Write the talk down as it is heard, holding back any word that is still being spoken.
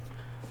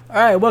All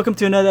right, welcome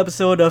to another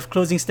episode of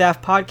Closing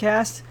Staff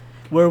Podcast,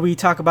 where we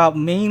talk about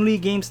mainly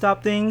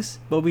GameStop things,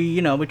 but we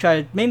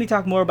try to mainly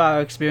talk more about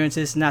our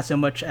experiences, not so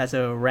much as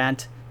a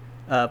rant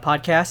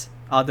podcast,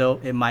 although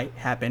it might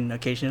happen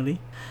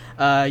occasionally.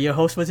 Your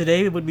host for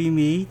today would be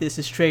me. This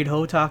is Trade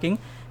Ho talking,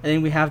 and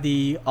then we have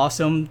the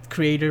awesome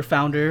creator,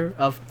 founder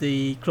of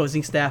the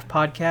Closing Staff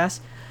Podcast,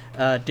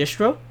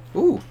 Distro.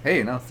 Ooh,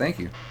 hey, no, thank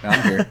you.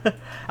 I'm here.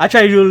 I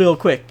tried to do a little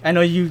quick. I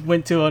know you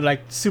went to a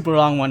super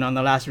long one on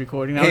the last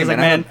recording. I was man, like,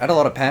 man, I had a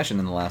lot of passion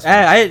in the last one.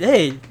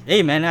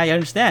 Hey, man, I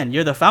understand.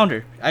 You're the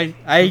founder.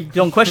 I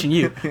don't question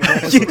you.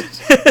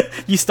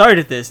 You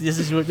started this.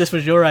 This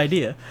was your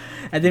idea.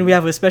 And then we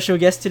have a special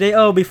guest today.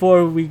 Oh,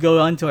 before we go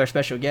on to our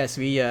special guest,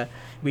 we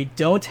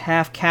don't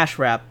have Cash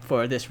Wrap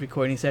for this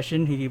recording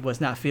session. He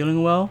was not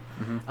feeling well.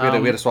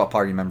 Mm-hmm. We had to swap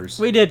party members.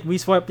 We did. We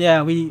swapped.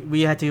 Yeah,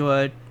 we had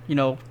to.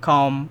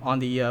 Call him on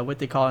the what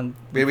they call in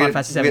Final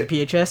Fantasy 7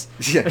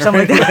 PHS or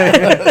something like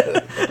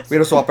that. We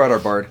had to swap out our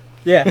bard.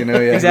 Yeah,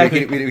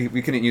 exactly.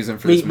 We couldn't use him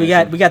for this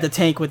mission. We got the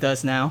tank with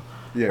us now.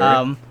 Yeah.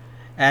 Right.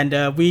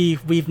 And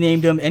we've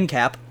named him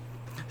NCAP.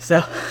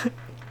 So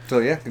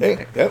yeah.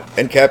 Hey, yep,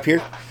 NCAP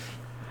here.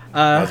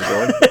 How's it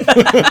going?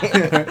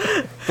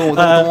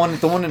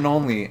 the one and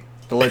only.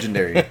 The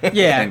legendary.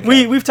 Yeah,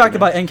 we've talked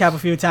about NCAP a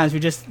few times.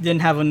 We just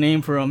didn't have a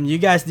name for him. You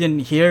guys didn't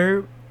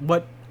hear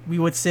what we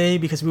would say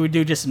because we would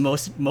do just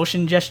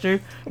motion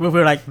gesture. We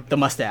were like the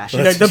mustache,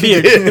 the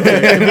beard.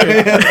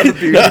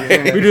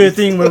 We do a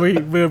thing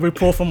where we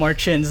pull from our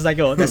chins. It's like,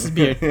 oh, that's his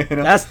beard.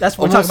 That's what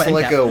we're talking about. Almost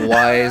like a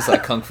wise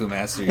kung fu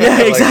master.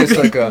 Yeah, exactly.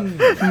 Just like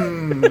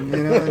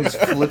a, just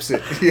flips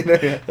it.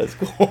 Yeah, that's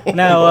cool.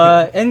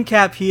 Now,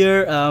 NCAP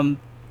here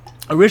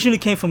originally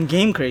came from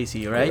Game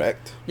Crazy, right?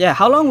 Correct. Yeah.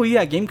 How long were you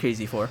at Game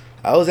Crazy for?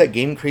 I was at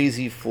Game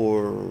Crazy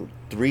for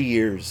 3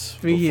 years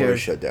before it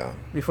shut down.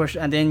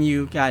 And then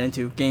you got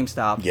into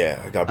GameStop.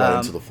 Yeah, I got brought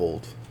into the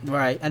fold.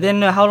 Right. And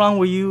then how long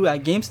were you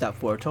at GameStop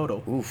for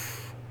total?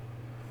 Oof.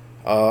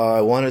 I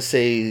want to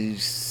say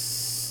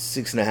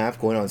 6.5,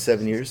 going on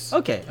 7 years.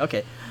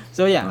 Okay.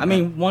 So yeah, I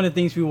mean, one of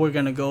the things we were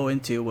gonna go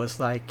into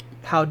was like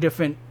how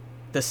different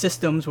the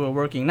systems were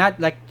working. Not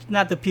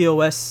the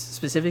POS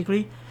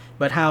specifically,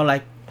 but how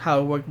it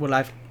worked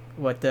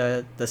with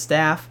the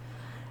staff.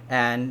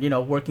 And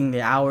working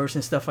the hours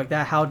and stuff like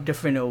that, how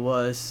different it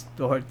was,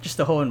 or just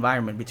the whole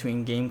environment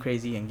between Game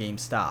Crazy and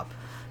GameStop.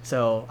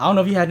 So I don't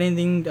know if you had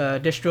anything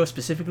Distro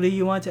specifically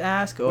you wanted to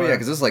ask. Or... Well, yeah,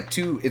 because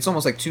it's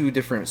almost like two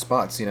different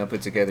spots,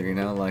 put together.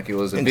 Like it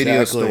was a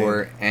video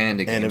store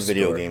and a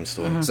video game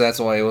store. Mm-hmm. So that's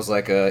why it was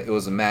it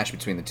was a match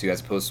between the two,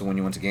 as opposed to when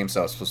you went to GameStop,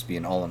 it was supposed to be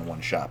an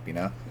all-in-one shop.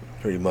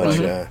 Pretty much,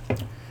 yeah.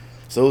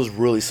 So it was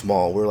really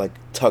small. We're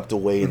tucked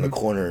away in the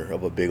corner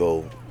of a big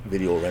old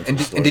video rental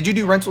store. And did you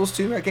do rentals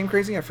too at Game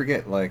Crazy? I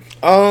forget. I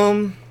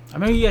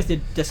remember you guys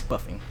did disc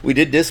buffing. We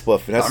did disc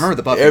buffing. I remember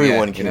the buffing.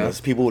 Everyone came to us.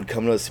 People would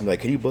come to us and be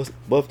like, "Can you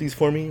buff these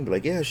for me?" And be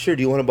like, "Yeah, sure.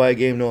 Do you want to buy a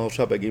game? No, I'll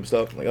shop at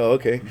GameStop." I'm like, "Oh,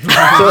 okay." So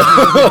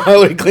I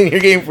would clean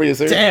your game for you,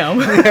 sir. Damn.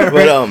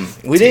 But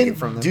we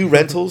didn't do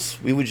rentals.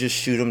 We would just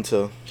shoot them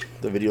to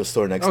the video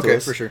store next to us. Okay,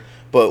 for sure.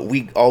 But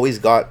we always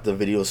got the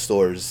video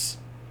store's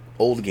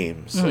old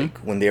games.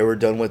 Mm-hmm. When they were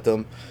done with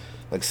them,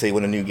 say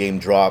when a new game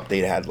dropped,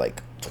 they'd had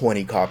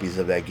 20 copies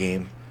of that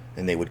game,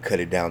 and they would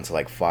cut it down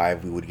to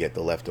 5. We would get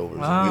the leftovers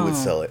and we would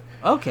sell it.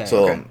 Okay.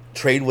 So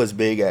trade was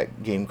big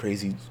at Game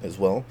Crazy as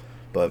well,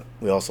 but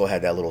we also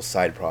had that little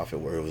side profit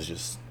where it was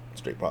just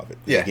straight profit.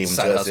 Yeah, they gave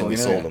them to us and we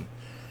sold them.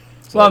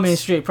 So well, I mean,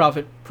 straight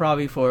profit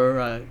probably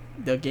for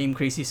the Game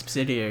Crazy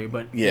subsidiary,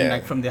 but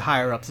from the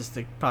higher ups,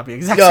 it's probably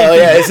exactly. Oh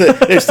yeah,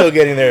 they're still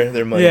getting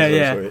their money.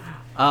 Yeah. For it.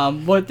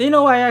 But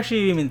I actually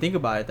didn't even think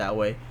about it that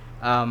way.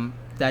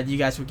 That you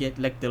guys would get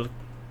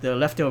the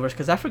leftovers,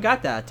 because I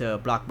forgot that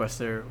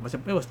Blockbuster it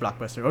was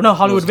Blockbuster. Oh no,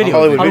 Hollywood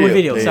Video. Hollywood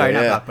Video. Sorry,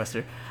 not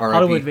Blockbuster.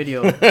 Hollywood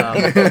Video.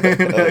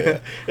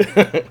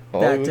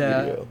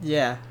 Video.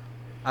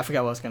 I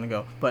forgot where I was gonna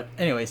go, but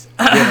anyways.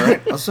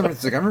 Right. I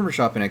remember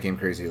shopping at Game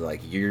Crazy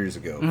years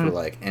ago for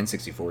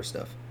N64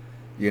 stuff.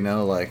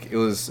 It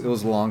was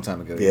a long time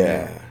ago.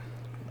 Yeah.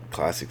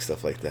 Classic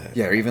stuff like that.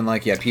 Yeah, or even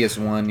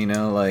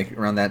PS1.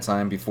 Around that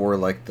time before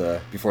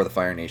the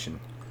Fire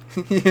Nation.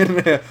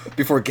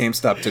 Before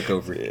GameStop took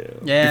over.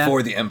 Yeah.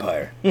 Before the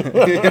Empire.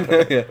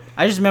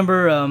 I just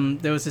remember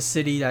there was a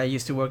city that I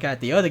used to work at,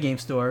 the other game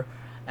store,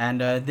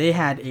 and they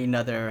had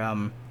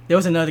another. There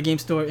was another game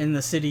store in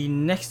the city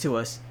next to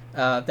us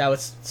that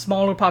was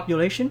smaller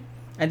population,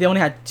 and they only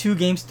had 2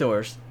 game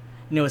stores.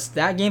 And it was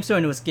that game store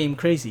and it was Game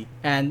Crazy,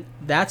 and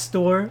that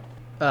store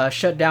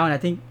shut down. I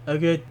think a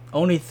good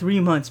only 3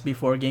 months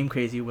before Game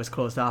Crazy was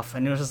closed off,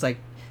 and it was just like,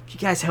 you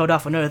guys held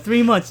off another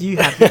 3 months. You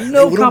have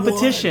no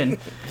competition.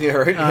 Yeah,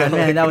 right.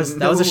 Man, that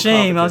was a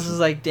shame. I was just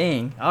like,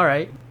 dang. All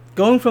right.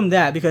 Going from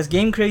that, because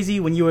Game Crazy,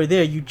 when you were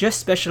there, you just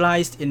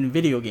specialized in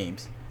video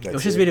games. It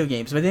was just video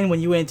games. But then when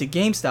you went to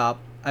GameStop,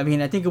 I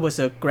mean, I think it was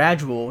a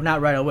gradual,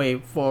 not right away.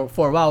 For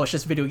a while, it was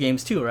just video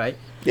games too, right?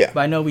 Yeah.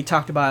 But I know we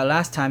talked about it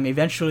last time.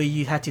 Eventually,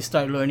 you had to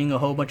start learning a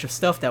whole bunch of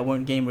stuff that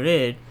weren't game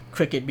related.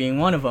 Cricket being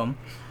one of them.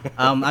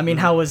 I mean,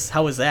 how was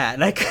that?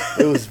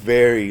 It was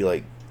very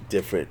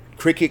different.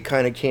 Cricket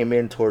kind of came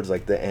in towards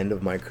like the end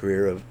of my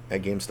career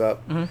at GameStop.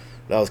 Mhm.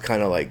 That was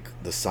kind of like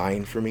the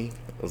sign for me.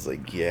 I was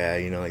like, yeah,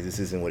 you know, like this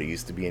isn't what it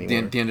used to be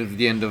anymore. The end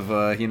of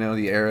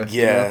the era.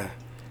 you Yeah, know?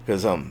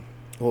 because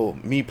well,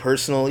 me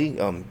personally,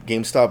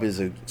 GameStop is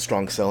a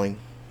strong selling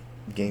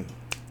game,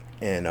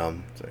 and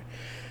sorry,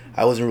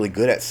 I wasn't really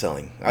good at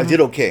selling. I did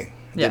okay.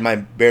 Yeah. Did my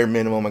bare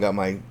minimum. I got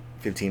my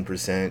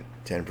 15%,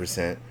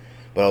 10%,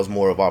 but I was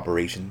more of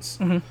operations.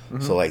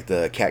 So like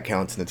the cat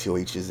counts and the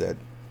TOHs that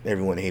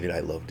everyone hated, I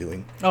loved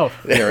doing. Oh,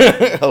 Yeah,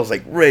 right. I was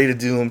like ready to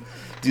do them,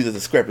 do the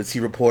discrepancy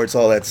reports,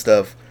 all that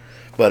stuff.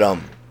 But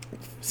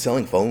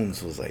selling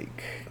phones was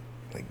like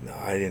no,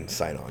 I didn't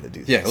sign on to do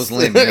this. Yeah, it was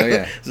lame. Yeah.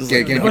 It was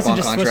Getting It people wasn't on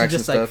just- wasn't contracts and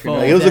just like stuff. phone.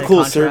 like, it was a That cool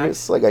contract.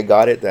 service. Like I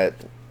got it, that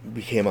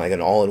became like an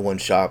all-in-one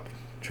shop,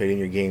 trade in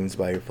your games,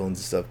 buy your phones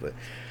and stuff. But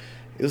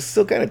it was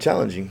still kind of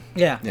challenging.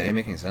 yeah. Yeah, it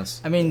making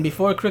sense. I mean,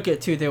 before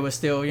Cricket too, there was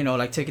still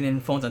like taking in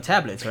phones on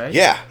tablets, right?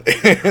 Yeah,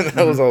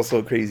 that was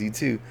also crazy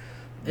too.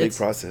 Big It's-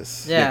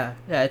 process. Yeah.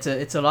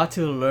 It's a lot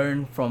to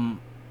learn from,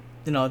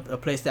 a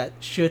place that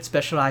should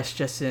specialize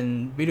just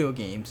in video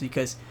games,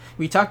 because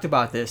we talked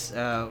about this.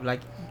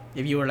 Like,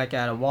 if you were like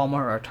at a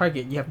Walmart or a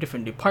Target, you have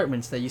different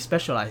departments that you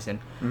specialize in.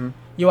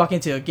 You walk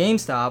into a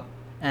GameStop,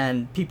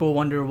 and people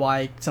wonder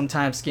why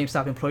sometimes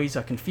GameStop employees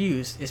are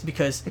confused. It's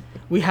because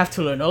we have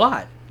to learn a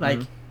lot. Like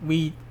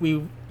we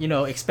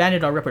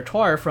expanded our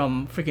repertoire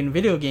from freaking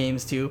video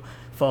games to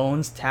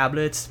phones,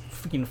 tablets,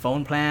 freaking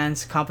phone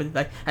plans,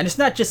 and it's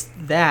not just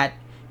that.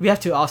 We have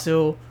to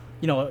also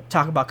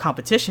talk about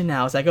competition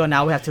now. It's like, oh,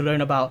 now we have to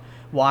learn about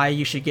why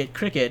you should get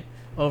Cricket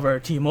over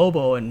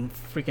T-Mobile and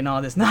freaking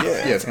all this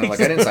nonsense. Yeah, it's kind of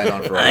like I didn't sign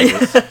on for all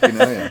of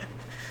this.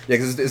 Yeah,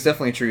 because it's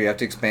definitely true. You have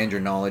to expand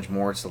your knowledge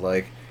more to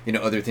like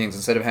other things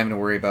instead of having to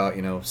worry about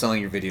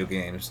selling your video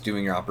games,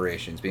 doing your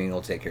operations, being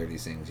able to take care of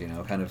these things.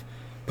 Kind of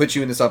put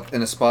you in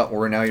a spot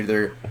where now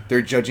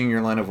they're judging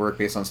your line of work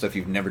based on stuff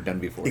you've never done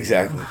before.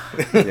 Exactly.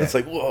 Yeah. It's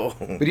like, whoa.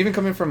 But even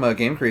coming from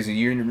Game Crazy,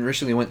 you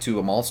initially went to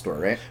a mall store,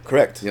 right?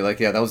 Correct. Yeah,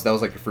 that was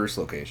like your first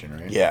location,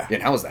 right? Yeah.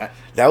 And how was that?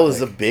 That was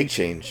a big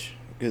change.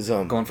 Because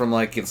Going from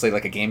like let's say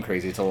like a Game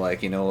Crazy to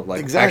like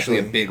Exactly. actually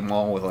a big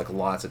mall with like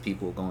lots of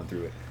people going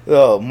through it.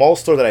 the mall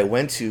store that I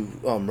went to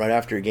right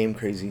after Game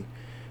Crazy,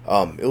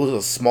 it was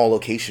a small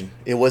location.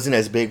 It wasn't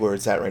as big where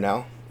it's at right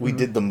now. We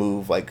did the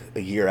move like a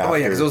year after. Oh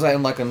yeah, because it was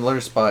in like another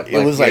spot.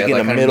 It was like in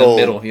a kind of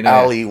middle, you know?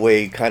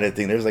 alleyway kind of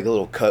thing. There's like a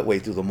little cutway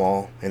through the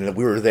mall, and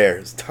we were there.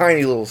 It's a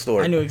tiny little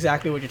store. I knew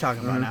exactly what you're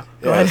talking about now.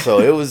 Go Yeah, ahead. so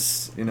it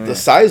was You know, the yeah.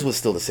 size was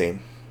still the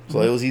same,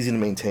 so it was easy to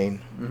maintain.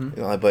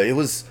 But it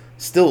was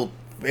still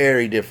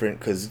very different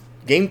because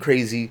Game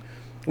Crazy,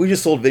 we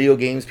just sold video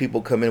games.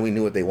 People come in, we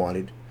knew what they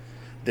wanted.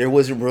 There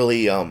wasn't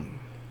really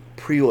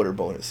pre-order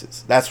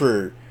bonuses. That's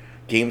where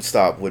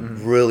GameStop would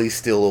really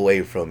steal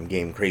away from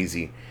Game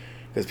Crazy,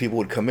 because people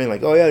would come in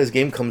like, oh yeah, this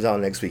game comes out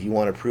next week. You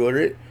want to pre-order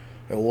it?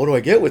 And what do I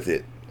get with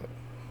it?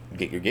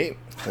 Get your game.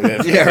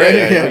 Like, Yeah, right,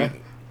 yeah.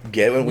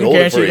 Get it when we We hold it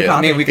guarantee for the you.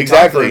 copy. I mean, we can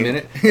Exactly. talk for a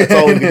minute. That's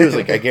all we can do is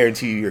like, I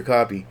guarantee you your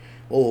copy.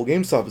 Oh, well,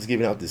 GameStop is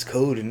giving out this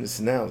code and this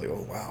and that. I was like,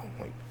 oh wow.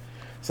 Like,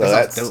 so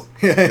That sounds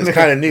that's dope. it's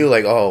kind of new.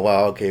 Like, oh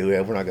wow, okay,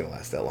 we're not gonna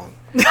last that long.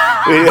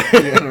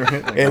 Yeah, right.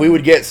 Like, And we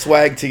would get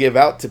swag to give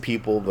out to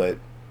people, but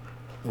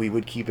we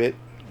would keep it,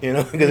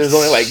 because there's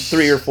only like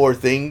 3 or 4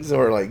 things,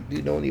 or like,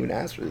 dude, no one even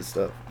asked for this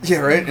stuff. yeah,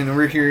 right. And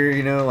we're here,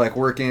 like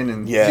working,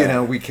 and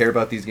Yeah. we care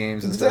about these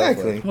games and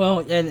Exactly. stuff. Well,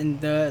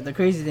 and the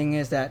crazy thing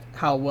is that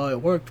how well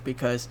it worked,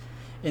 because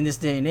in this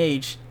day and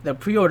age, the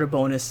pre-order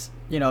bonus,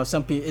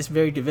 some people, it's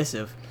very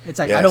divisive. It's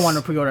like, I don't Yes. want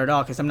to pre-order at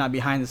all because I'm not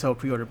behind this whole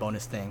pre-order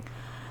bonus thing.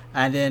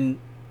 And then,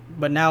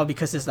 but now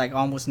because there's like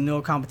almost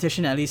no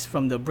competition, at least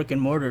from the brick and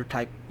mortar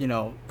type,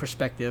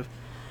 perspective,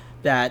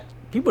 that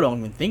people don't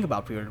even think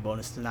about pre-order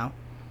bonuses now.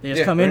 They just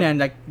Yeah, come in right. and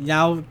like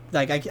now,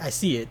 like I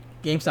see it.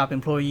 GameStop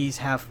employees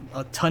have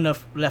a ton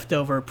of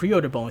leftover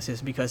pre-order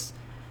bonuses because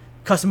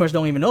customers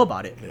don't even know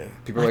about it. Yeah.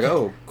 People are like,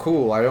 oh,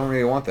 cool. I don't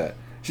really want that.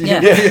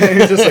 Yeah.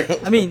 It's just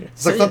like. I mean,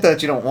 It's like not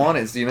that you don't want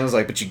it, it's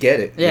like, but you get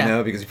it,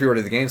 Yeah. because if you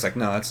order the game, it's like,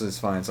 no, it's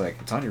fine. It's like,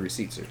 it's on your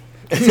receipt, sir.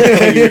 You're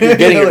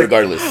getting it Like,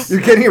 regardless.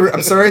 You're getting it.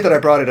 I'm sorry that I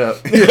brought it up.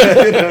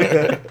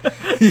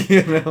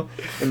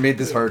 And made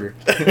this harder.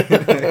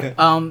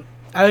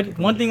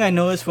 One thing I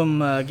noticed from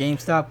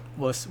GameStop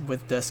was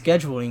with the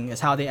scheduling is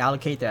how they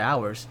allocate their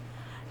hours.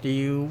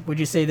 Would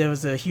you say there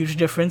was a huge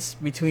difference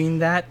between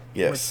that?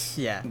 Yes.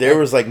 Yeah. There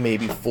was like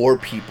maybe 4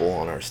 people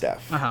on our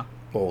staff Uh-huh.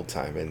 the whole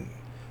time, and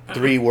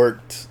 3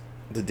 worked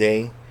the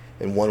day,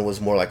 and 1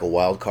 was more like a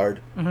wild card.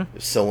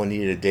 If someone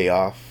needed a day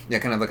off. Yeah,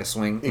 kind of like a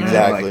swing.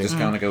 Exactly. Like just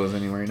kind of goes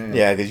anywhere.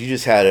 Yeah, because you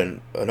just had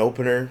an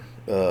opener,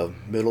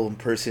 middle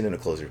person, and a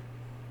closer.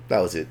 That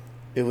was it.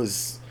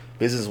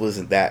 Business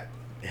wasn't that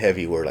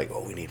heavy where like,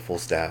 oh, we need full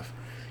staff.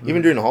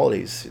 Even during the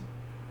holidays,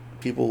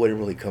 people wouldn't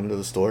really come to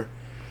the store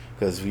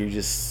because we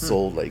just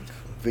sold like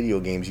video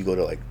games. You go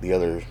to like the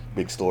other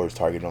big stores,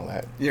 Target and all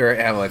that. You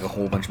have like a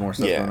whole bunch more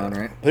stuff going on,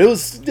 right? But it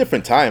was a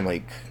different time.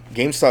 Like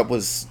GameStop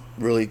was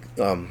really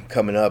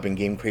coming up, and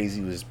Game Crazy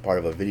was part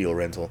of a video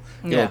rental.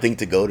 You Yeah. don't think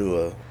to go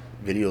to a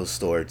video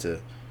store to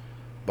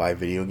buy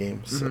video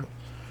games. So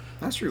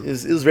That's true. it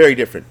was very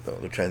different though,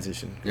 the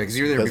transition. Yeah, because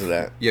you were there because before,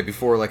 of that. Yeah,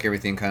 before like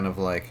everything kind of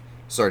like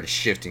started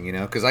shifting, you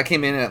know. Because I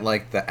came in at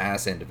like the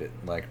ass end of it,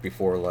 like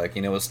before like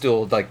it was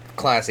still like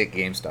classic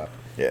GameStop.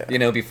 Yeah.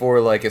 Before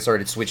like it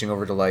started switching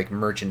over to like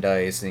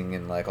merchandising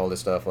and like all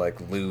this stuff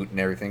like loot and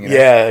everything.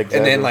 Yeah, exactly.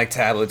 And then like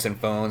tablets and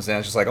phones, and I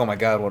was just like, oh my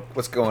god,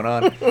 what's going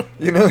on?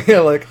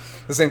 Yeah, like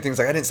the same thing's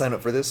like I didn't sign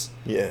up for this.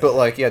 Yeah. But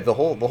like the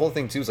whole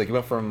thing too is like you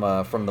went from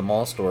the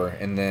mall store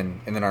and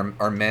then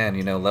our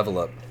man Level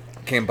Up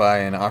came by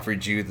and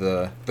offered you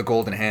the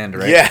golden hand,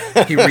 right?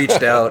 Yeah. He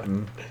reached out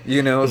and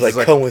it was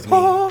like, come with me.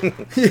 "Oh."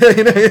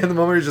 Yeah, the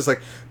moment he's just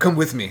like, come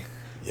with me.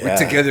 Yeah.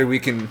 Together we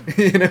can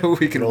we can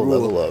It'll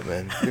rule. level up,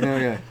 man.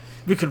 Yeah.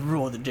 We could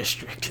rule the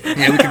district.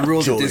 Yeah, we can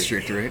rule the Joy.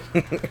 district, right?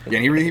 Yeah,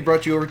 and he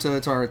brought you over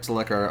to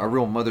like our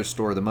real mother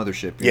store, the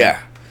mothership. you know?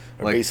 Yeah.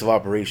 Our Like- base of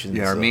operations.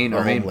 Yeah, our main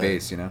homeland.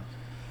 base, Because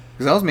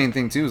that was the main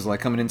thing too. Is like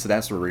coming into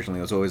that store originally,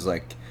 it was always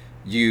like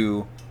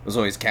it was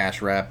always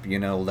cash wrap,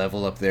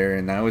 Level Up there,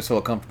 and I always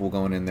felt comfortable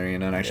going in there,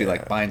 and actually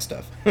like buying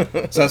stuff. So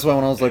that's why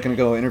when I was looking to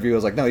go interview, I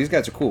was like, no, these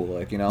guys are cool.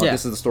 Like, Yeah.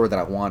 this is the store that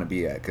I want to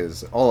be at.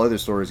 Because all other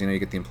stores, you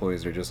get the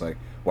employees, they're just like,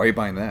 why are you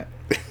buying that?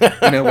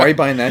 Why are you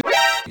buying that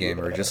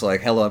game? Or just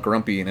like hella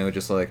grumpy,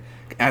 just like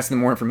asking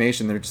them more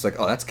information. They're just like,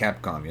 oh, that's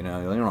Capcom, you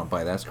don't want to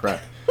buy that. That's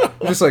crap.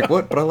 I'm just like,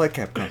 what? But I like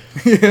Capcom.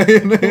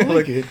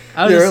 Like, it.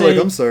 I would yeah, say, like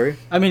I'm sorry.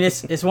 I mean,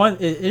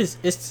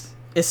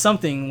 it's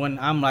something when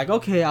I'm like,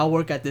 okay, I'll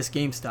work at this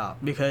GameStop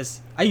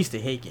because I used to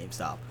hate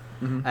GameStop,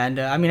 and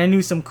I mean, I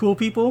knew some cool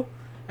people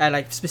at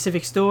like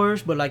specific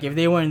stores, but like if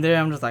they weren't there,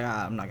 I'm just like,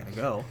 I'm not gonna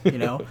go,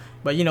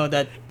 But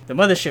that the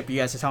mothership you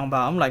guys are talking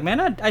about, I'm like, man,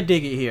 I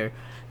dig it here.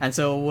 And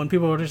so when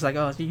people were just like,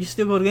 oh, do you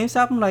still go to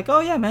GameStop? I'm like,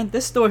 oh yeah, man,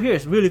 this store here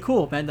is really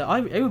cool, man.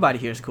 Everybody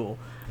here is cool.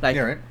 Like,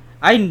 Yeah, right.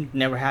 I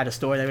never had a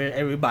store that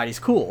everybody's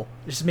cool.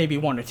 Just maybe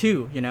one or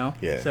two, Yeah.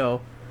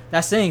 So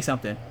that's saying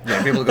something.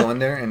 Yeah, people go in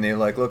there and they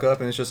like look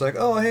up and it's just like,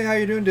 oh, hey, how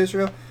you doing,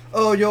 Distro?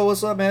 Oh, yo,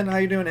 what's up, man? How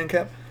you doing,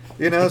 NCAP?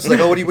 It's like,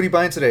 oh, what are you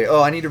buying today?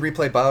 Oh, I need to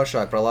replay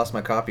BioShock, but I lost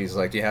my copies.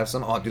 Like, do you have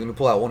some? Oh, dude, let me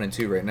pull out 1 and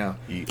 2 right now.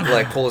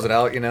 Like, pulls it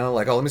out,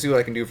 like, oh, let me see what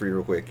I can do for you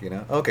real quick,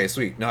 Okay,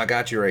 sweet. No, I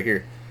got you right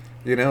here.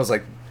 It's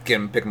like,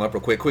 pick them up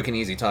real quick and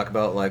easy. Talk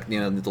about like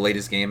the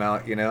latest game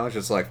out. It's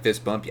just like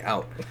fist bump you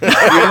out. You know what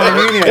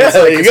I mean? Yeah,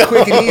 it's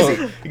quick and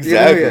easy.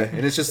 Exactly.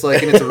 And it's just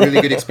like, and it's a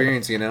really good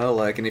experience.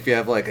 Like, and if you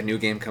have like a new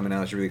game coming out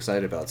that you're really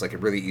excited about, it's like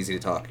really easy to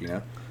talk.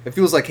 It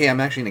feels like, hey,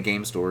 I'm actually in a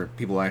game store.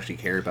 People actually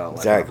care about like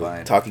Exactly. what I'm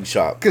buying. Talking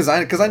shop. Because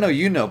I know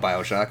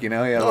BioShock.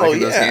 Yeah, like in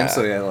those games.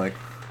 So yeah, like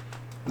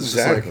it's just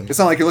Exactly. like it's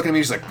not like you're looking at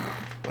me just like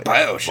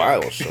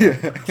BioShock.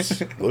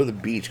 BioShock. Go to the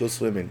beach. Go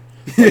swimming.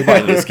 Why are you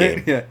buying this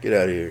game? Yeah. Get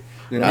out of here.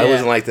 Yeah. No, I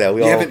wasn't like that.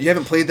 You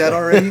haven't played that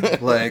already?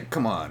 Like,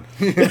 come on.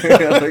 Like,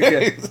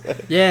 yeah.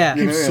 Yeah.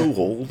 You're Yeah. so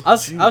old. I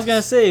was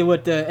gonna say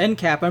with the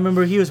NCAP, I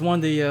remember he was one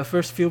of the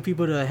first few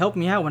people to help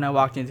me out when I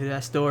walked into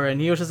that store,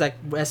 and he was just like,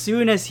 as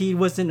soon as he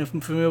wasn't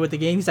familiar with the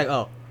game, he's like,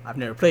 oh, I've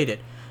never played it.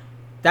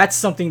 That's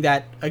something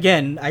that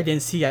again I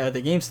didn't see at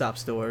other GameStop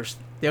stores.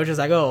 They were just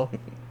like, oh,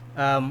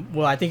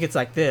 well, I think it's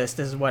like this.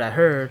 This is what I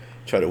heard.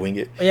 Try to wing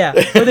it. Yeah,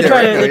 but they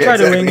try to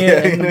exactly. wing it,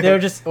 Yeah. and they're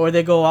just, or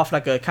they go off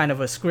like a kind of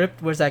a script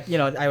where it's like,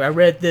 I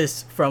read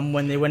this from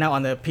when they went out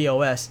on the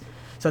POS,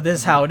 so this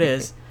is how it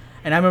is.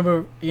 And I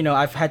remember,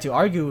 I've had to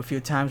argue a few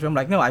times where I'm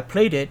like, no, I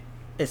played it.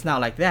 It's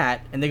not like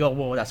that. And they go,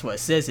 well, that's what it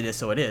says it is,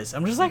 so it is.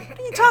 I'm just like, what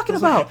are you talking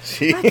about?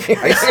 I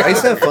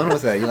used to have fun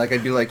with that.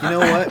 I'd be like, you know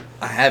what?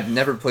 I have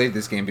never played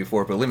this game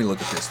before, but let me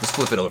look at this. Let's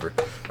flip it over.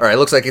 All right, it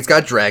looks like it's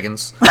got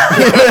dragons.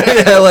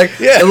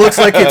 It looks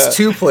like it's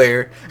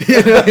 2-player.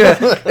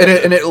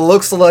 And it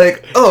looks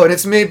like, oh, and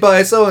it's made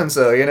by so and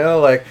so.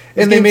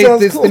 And they game made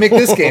sounds this. cool. They make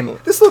this game.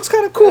 This looks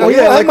kind of cool. Oh,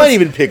 yeah, I like might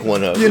it's- even pick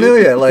one up.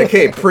 like,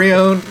 hey,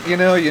 pre-owned. You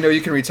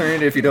can return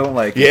it if you don't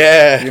like it.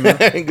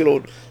 Yeah. Good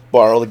old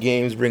borrow the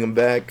games, bring them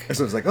back.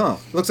 So it's like, oh,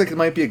 looks like it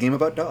might be a game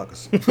about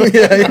dogs.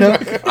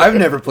 I've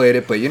never played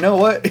it, but you know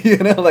what?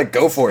 Like,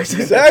 go for it.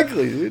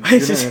 Exactly. Dude.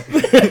 It's just-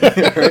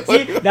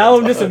 See, now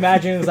I'm just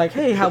imagining it's like,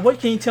 hey, what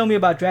can you tell me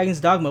about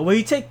Dragon's Dogma? Will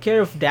you take care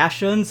of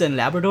Dachshunds and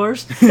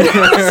Labradors?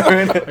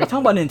 Are you talking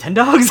about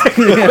Nintendogs?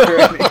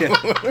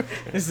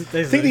 This I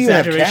is think an they even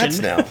have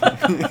exaggeration. cats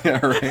now.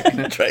 Yeah,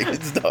 right.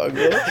 Dragon's dog.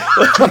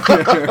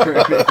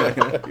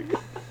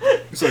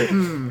 It's like,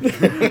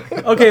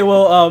 Okay,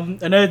 well,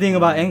 another thing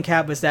about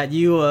NCAP is that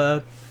you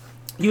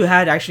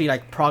had actually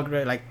like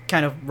progress, like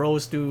kind of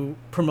rose to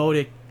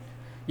promoted,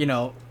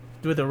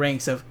 through the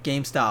ranks of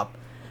GameStop,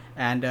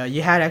 and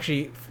you had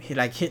actually hit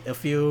a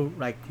few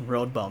like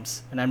road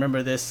bumps. And I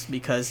remember this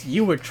because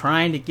you were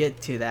trying to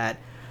get to that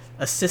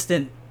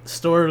assistant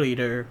store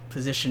leader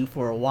position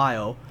for a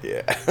while,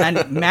 Yeah.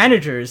 and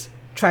managers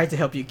tried to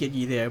help get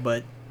you there,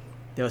 but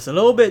there was a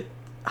little bit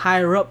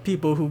higher up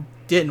people who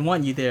didn't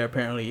want you there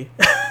apparently.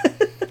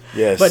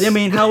 Yes. But I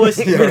mean, how was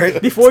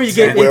right. before you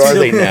get Where into are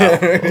they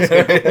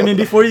the, now? I mean,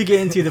 before you get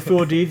into the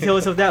full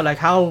details of that, like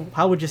how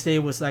would you say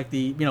it was like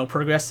the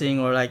progressing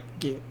or like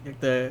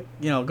the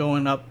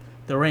going up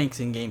the ranks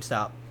in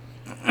GameStop?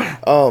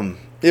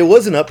 It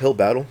was an uphill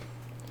battle,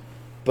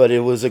 but it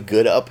was a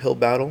good uphill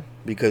battle.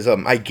 because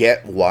I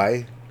get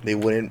why they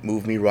wouldn't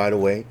move me right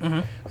away,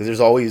 because there's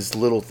always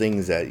little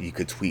things that you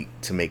could tweak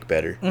to make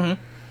better.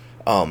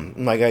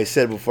 Like I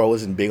said before, I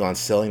wasn't big on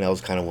selling. That was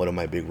kind of one of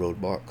my big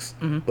roadblocks.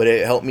 But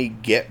it helped me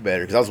get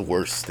better, because I was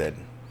worse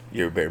than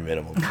your bare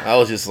minimum. I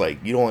was just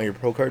like, you don't want your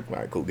pro card? All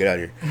right, cool, get out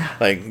of here.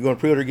 Like, you want to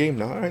pre-order a game?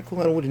 No, all right,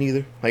 cool, I wouldn't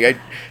either. Like, I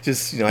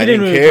just, I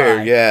didn't really care.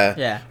 try. Yeah.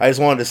 Yeah. I just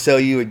wanted to sell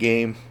you a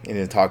game and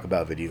then talk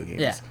about video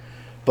games. Yeah.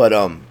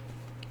 But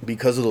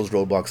because of those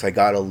roadblocks, I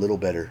got a little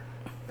better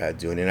at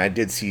doing it. And I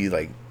did see,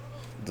 like,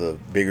 the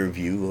bigger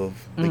view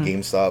of the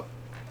GameStop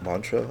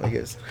mantra, I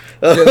guess.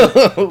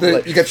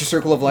 You got your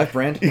Circle of Life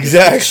brand.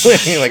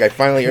 Exactly. Like, I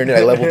finally earned it.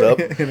 I leveled up.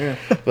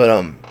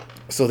 But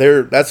so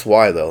that's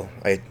why though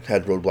I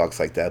had roadblocks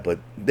like that. But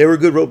they were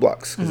good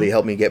roadblocks because they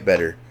helped me get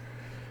better.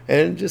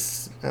 And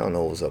just, I don't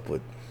know what was up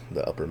with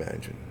the upper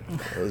management.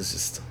 It was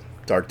just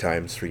dark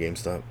times for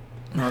GameStop.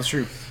 No, that's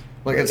true.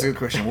 Like, that's a good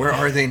question. Where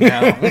are they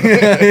now?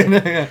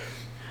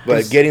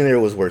 But getting there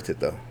was worth it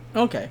though.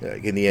 Okay.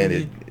 Like, in the end,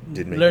 it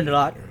did make Learned me, a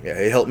lot. Yeah,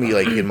 it helped me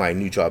like in my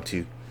new job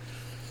too.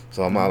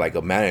 So I'm not like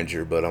a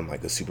manager, but I'm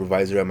like a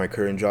supervisor at my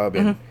current job,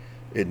 and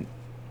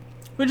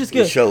Which is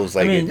good. it shows.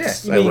 Like, I mean,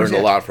 I learned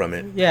a lot from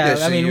it. Yeah,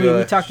 so I mean, you,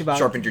 we talked about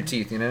sharpened your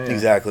teeth, Yeah.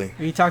 Exactly.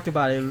 We talked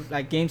about it.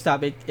 Like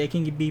GameStop, it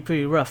can be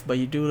pretty rough, but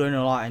you do learn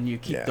a lot, and you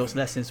keep those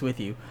lessons with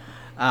you.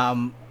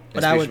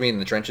 But I would mean in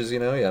the trenches,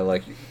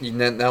 like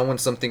now when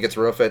something gets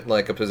rough at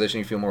like a position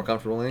you feel more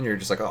comfortable in, you're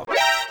just like, oh.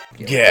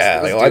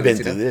 Yeah, let's like, do I've been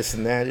this, through this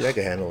and that. Dude, I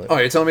can handle it. Oh,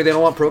 you're telling me they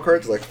don't want pro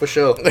cards? Like, for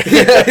sure.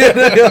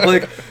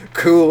 Like,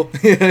 cool.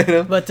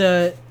 But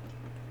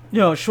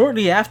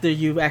shortly after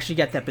you actually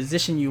got that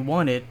position you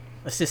wanted,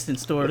 assistant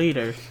store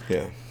leader.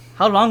 Yeah.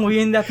 How long were you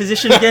in that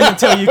position again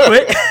until you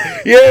quit?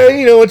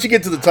 Yeah, once you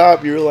get to the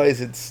top, you realize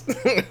it's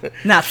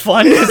Not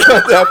fun. it's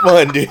not that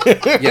fun, dude.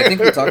 Yeah, I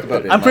think we talked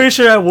about it. I'm pretty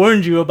sure I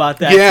warned you about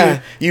that. Yeah,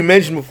 too. you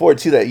mentioned before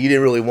too that you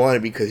didn't really want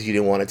it because you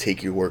didn't want to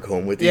take your work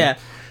home with you. Yeah.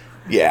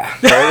 Yeah.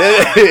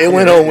 It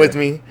went home with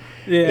me.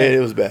 Yeah. And it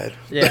was bad.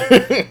 Yeah.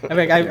 I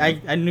mean,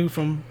 I knew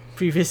from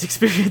previous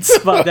experience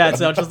about that,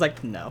 so I was just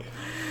like, no.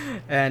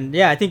 And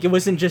yeah, I think it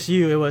wasn't just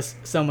you; it was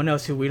someone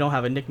else who we don't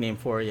have a nickname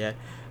for yet,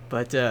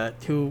 but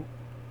who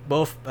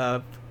both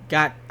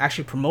got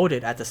actually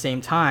promoted at the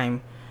same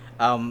time.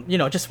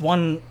 Just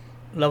one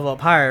level up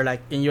higher.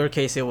 Like in your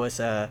case, it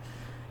was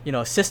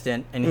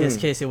assistant. In his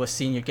case, it was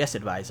senior guest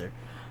advisor.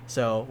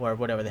 So, or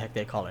whatever the heck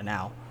they call it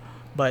now.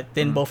 But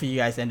then both of you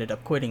guys ended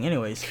up quitting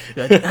anyways.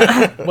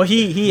 Well,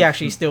 he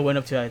actually still went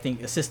up to, I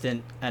think,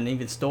 assistant and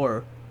even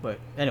store. But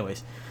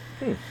anyways.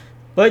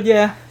 But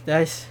yeah,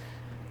 that's...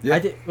 Yeah.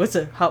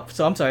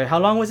 So I'm sorry, how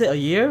long was it? A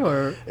year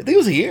or? I think it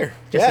was a year.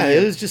 Just a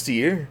year. It was just a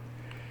year.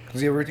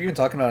 Because we were even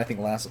talking about, I think,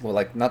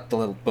 not the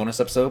little bonus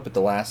episode, but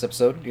the last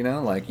episode,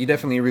 like, you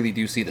definitely really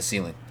do see the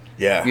ceiling.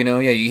 Yeah.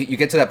 You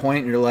get to that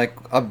point and you're like,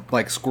 I'm,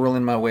 like,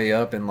 squirreling my way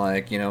up and,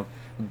 like,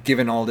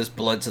 giving all this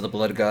blood to the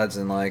blood gods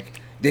and, like,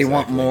 they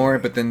want more,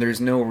 but then there's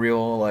no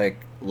real, like,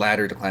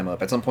 ladder to climb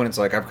up. At some point, it's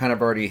like, I've kind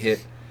of already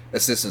hit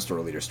assistant store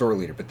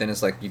leader, but then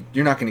it's like,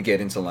 you're not going to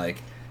get into,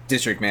 like,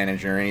 district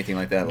manager or anything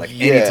like that, like,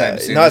 anytime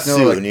soon. Not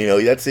soon,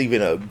 like, that's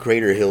even a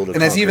greater hill to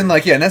and that's even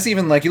like,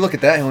 you look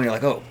at that hill and you're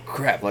like, oh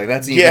crap, like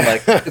that's even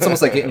like, it's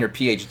almost like getting your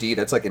PhD.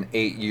 That's like an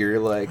 8-year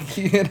like,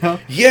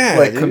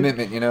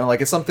 commitment,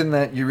 like it's something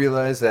that you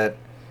realize that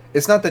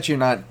it's not that you're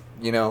not,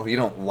 you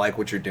don't like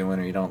what you're doing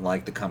or you don't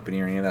like the company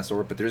or any of that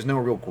sort, but there's no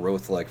real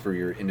growth like for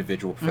your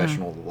individual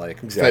professional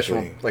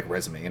professional like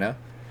resume,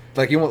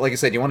 like like you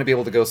said, you want to be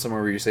able to go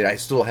somewhere where you say, I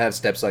still have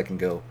steps I can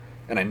go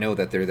and I know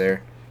that they're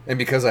there. And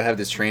because I have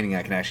this training,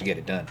 I can actually get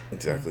it done.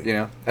 Exactly.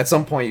 At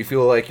some point, you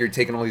feel like you're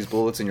taking all these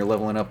bullets and you're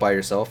leveling up by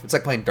yourself. It's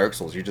like playing Dark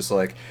Souls. You're just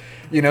like,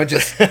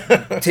 just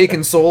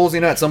taking souls.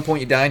 At some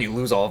point you die and you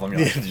lose all of them.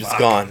 You're like, just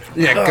gone.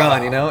 Yeah,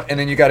 gone. And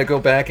then you got to go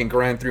back and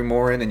grind through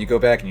more, and then you go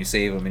back and you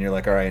save them, and you're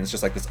like, all right. And it's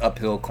just like this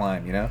uphill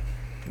climb.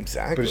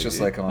 Exactly. But it's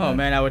just like, oh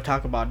man, I would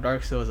talk about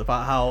Dark Souls,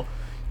 about how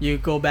you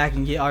go back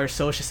and get our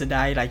Soul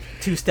Shadai like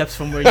 2 steps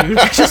from where you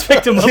just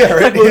picked him up. Yeah,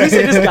 right. Well, at least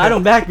I just got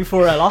him back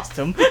before I lost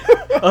him.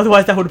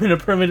 Otherwise, that would have been a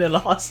permanent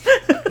loss.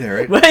 Yeah,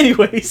 right. But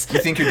anyways, you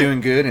think you're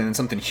doing good, and then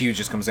something huge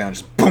just comes down,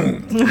 just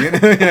boom.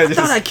 I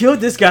thought I killed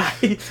this guy.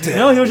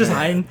 No, he was just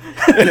hiding.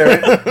 Yeah,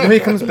 right. No, he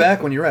comes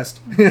back when you rest.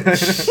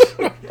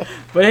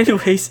 But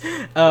anyways,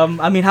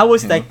 how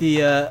was like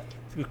the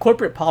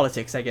corporate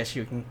politics? I guess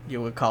you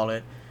would call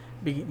it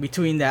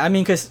between that.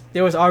 Because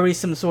there was already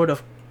some sort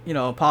of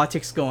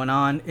politics going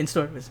on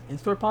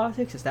in-store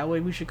politics. Is that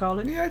what we should call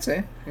it? Yeah, I'd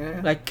say.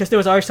 Yeah. Like, because there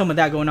was already some of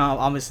that going on,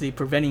 obviously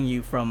preventing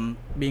you from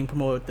being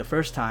promoted the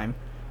first time.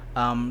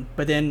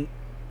 But then,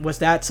 was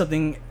that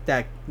something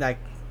that like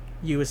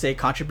you would say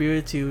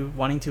contributed to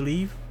wanting to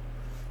leave?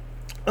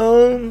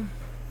 That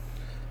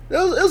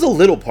was a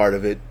little part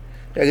of it.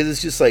 Yeah, because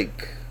it's just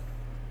like,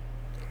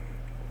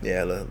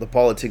 the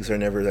politics are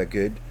never that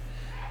good.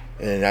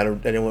 And I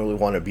don't really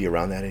want to be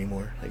around that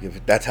anymore. Like,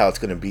 if that's how it's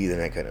going to be, then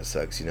that kind of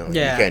sucks, You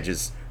can't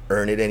just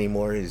earn it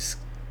anymore. If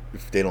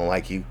they don't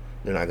like you,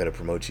 they're not going to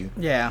promote you.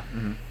 Yeah.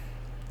 Mm-hmm.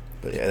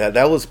 But yeah,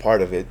 that was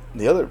part of it.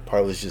 The other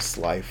part was just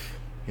life.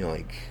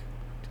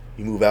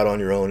 you move out on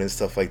your own and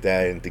stuff like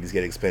that, and things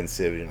get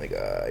expensive, and you're like,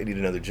 I need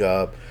another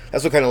job.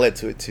 That's what kind of led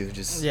to it too.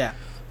 Just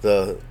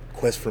the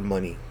quest for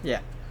money. Yeah.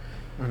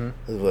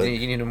 Mm-hmm.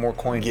 You needed more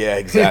coin. Yeah,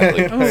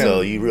 exactly.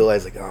 So you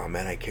realize like, oh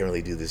man, I can't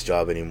really do this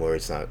job anymore.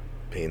 It's not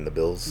paying the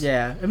bills.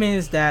 Yeah, I mean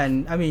it's that,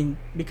 and I mean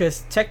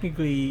because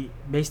technically,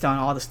 based on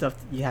all the stuff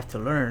that you have to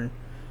learn,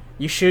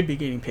 you should be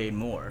getting paid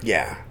more.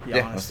 Yeah,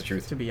 that's the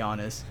truth. To be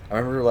honest, I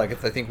remember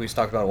like I think we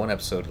talked about one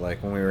episode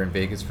like when we were in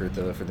Vegas for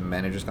the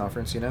managers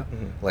conference, you know,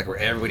 like where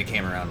everybody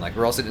came around, like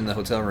we're all sitting in the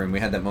hotel room. We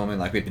had that moment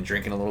like we'd been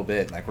drinking a little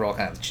bit, like we're all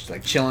kind of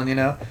like chilling, you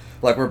know,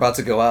 like we're about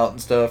to go out and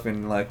stuff,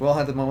 and like we all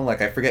had the moment.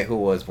 Like I forget who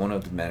it was. One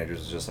of the managers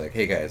was just like,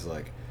 "Hey guys,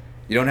 like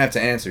you don't have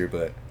to answer,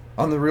 but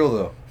on the real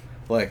though,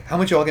 like how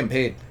much y'all getting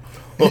paid?"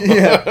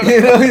 Yeah,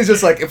 you know, he's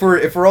just like if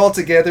we're all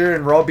together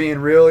and we're all being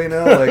real, you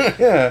know,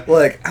 like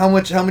like how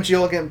much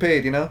y'all getting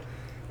paid, you know?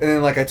 And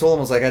then like I told him,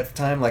 I was like at the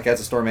time, like as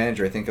a store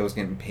manager, I think I was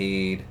getting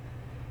paid,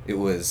 it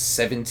was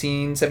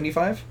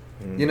 $17.75,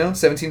 you know,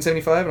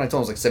 $17.75, and I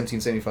told him it was like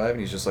 $17.75, and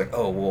he's just like,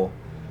 oh well,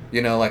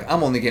 you know, like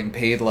I'm only getting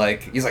paid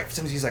like he's like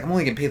I'm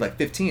only getting paid like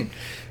 $15,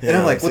 and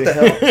I'm like what the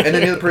hell? And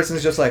then the other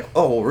person's just like,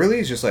 oh well, really?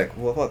 He's just like,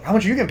 well, how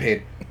much are you getting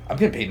paid? I'm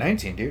getting paid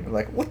 $19, dude. I'm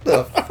like, what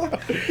the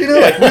fuck? You know,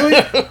 like really?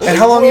 And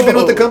how long have you been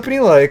with the company?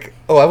 Like,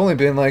 oh, I've only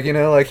been like, you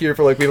know, like here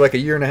for like maybe like a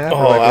year and a half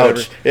or like whatever.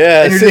 Ouch.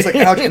 Yeah. And you're just like,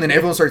 ouch. And then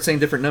everyone starts saying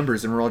different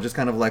numbers, and we're all just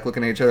kind of like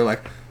looking at each other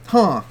like,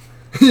 huh?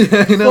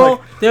 Yeah, you know,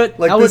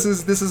 well, this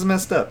is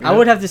messed up. I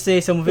would have to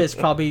say some of it's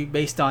probably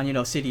based on, you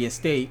know, city and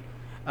state.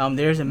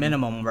 There's a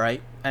minimum,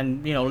 right?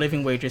 And you know,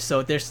 living wages.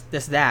 So there's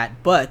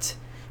that. But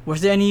was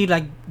there any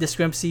like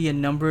discrepancy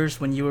in numbers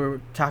when you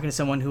were talking to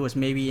someone who was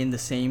maybe in the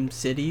same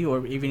city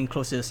or even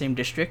close to the same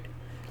district,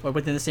 or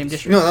within the same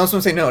district? No, that's what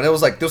I'm saying. No, that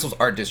was like this was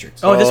our district.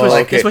 Oh, this was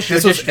okay. This was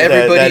your district.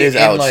 Everybody that is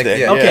in like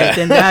then. Okay,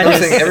 then that I'm is.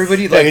 saying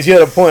everybody Like, like. cause you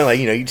had a point, like,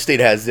 you know, each state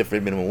has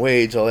different minimum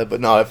wage, all that,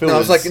 but no, if it No,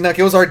 was it was like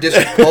it was our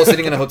district, all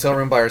sitting in a hotel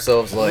room by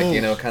ourselves, like you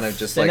know, kind of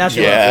just Then like that's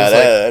chilling. rough.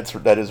 yeah, It was,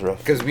 like, that is rough.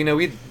 because we know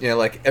we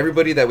like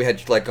everybody that we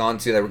had like gone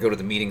to that would go to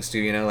the meetings to,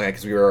 you know, like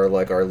because we were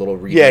like our little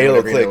region, Yeah, your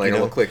whatever, little clique, like you our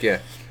know? little clique, yeah.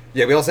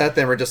 We all sat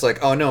there and we're just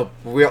like, oh no,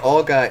 we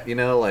all got, you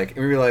know, like and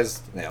we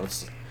realized, Yeah,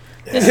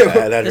 that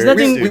There's hurts,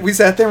 nothing- dude. we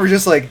sat there and we're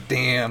just like,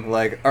 damn,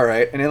 like all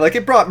right, and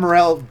it brought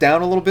morale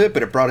down a little bit,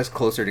 but it brought us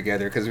closer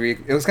together because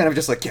it was kind of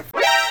just like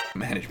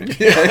management,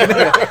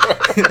 Yeah,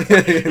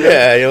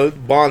 you know,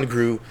 bond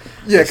grew.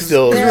 Yeah, because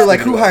Still- we were like,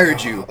 who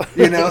hired you?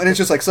 You know, and it's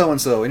just like so and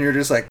so, and you're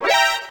just like,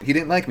 he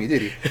didn't like me,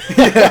 did he?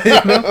 You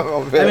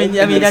know? I mean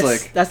And it's that's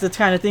like- that's the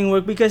kind of thing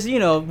where, because you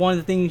know one of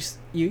the things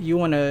you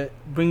want to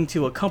bring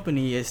to a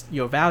company is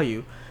your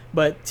value,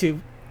 but to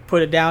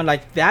put it down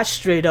like that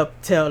straight up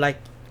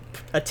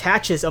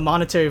attaches a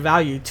monetary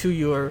value to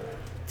your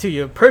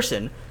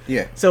person.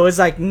 Yeah. So it's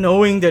like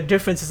knowing the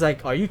difference is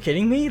like, are you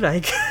kidding me?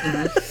 Like,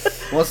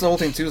 Well, that's the whole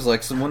thing too. Is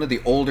like one of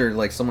the older,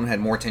 like someone had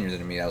more tenure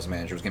than me. That was a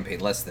manager, was getting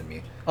paid less than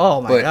me.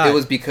 oh my But god. it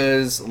was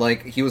because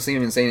like he was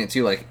even saying it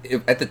too. Like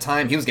at the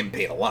time, he was getting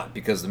paid a lot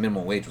because the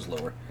minimum wage was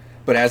lower.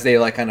 But as they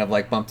like kind of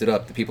like bumped it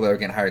up, the people that were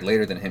getting hired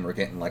later than him were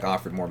getting like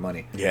offered more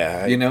money.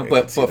 Yeah, You know, I but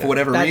can see for that.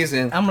 whatever That-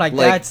 reason, I'm like,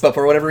 that's- but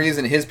for whatever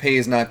reason, his pay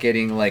is not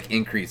getting like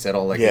increased at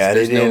all. Like Yeah, they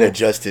there's didn't no-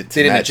 adjust it to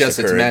They didn't match adjust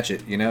the it to current- match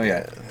it. You know,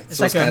 yeah. it's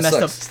So like a kinda messed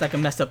up. sucks. It's like a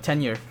messed up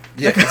tenure.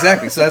 Yeah,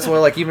 exactly. So that's why,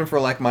 like, even for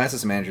like my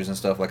assistant managers and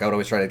stuff, like I would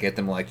always try to get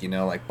them, like, you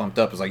know, like bumped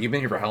up. It's like, you've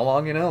been here for how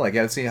long? You know, like,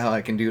 let's see how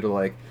I can do to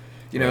like,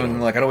 you know,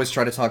 and like I'd always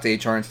try to talk to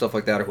HR and stuff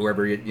like that or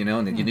whoever, you know,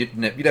 and then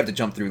you'd have to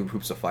jump through the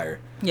hoops of fire.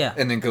 Yeah.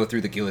 And then go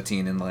through the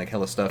guillotine and like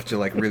hella stuff to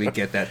like really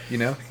get that, you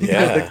know.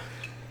 Yeah.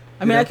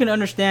 I mean, know? I can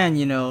understand,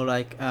 you know,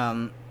 like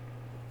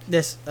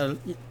this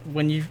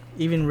when you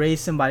even raise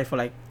somebody for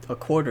like a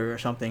quarter or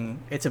something,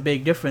 it's a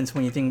big difference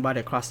when you think about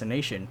it across the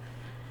nation.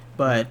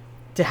 But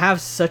to have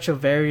such a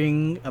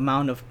varying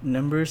amount of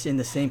numbers in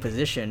the same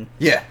position,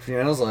 Yeah. You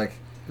know, I was like,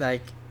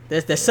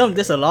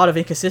 there's a lot of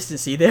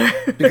inconsistency there.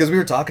 because we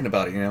were talking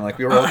about it, you know, like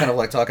we were all kind of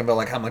like talking about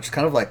like how much,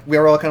 kind of like we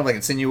were all kind of like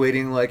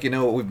insinuating like, you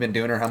know, what we've been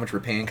doing or how much we're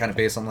paying, kind of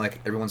based on like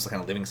everyone's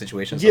kind of living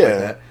situation, stuff Yeah. like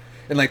that.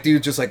 And like,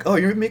 dude, just like, oh,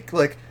 you make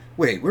like,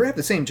 wait, we're at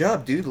the same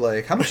job, dude.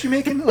 Like, how much you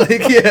making?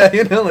 Like, yeah,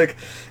 you know, like,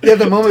 yeah.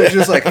 The moment it's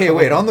just like, hey,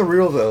 wait, on the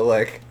real though,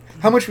 like,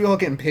 how much we all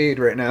getting paid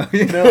right now?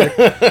 You know, like,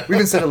 we've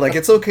been saying like,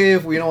 it's okay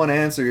if we don't want to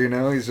answer. You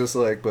know, he's just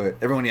like, but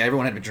everyone had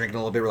been drinking a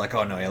little bit. We're like,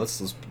 oh no, yeah,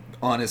 let's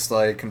honest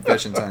like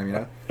confession time. You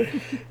know,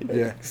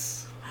 yeah.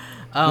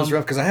 It was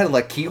rough because I had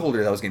like key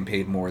holder that was getting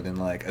paid more than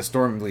like a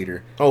storm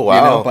leader. Oh, You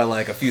wow. know, by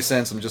like a few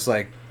cents. I'm just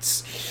like,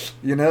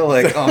 you know,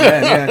 like, oh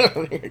man, yeah.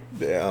 Man,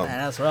 Damn.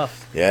 that's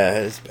rough. Yeah,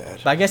 it's bad.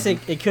 But I guess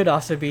it could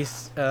also be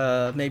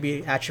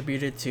maybe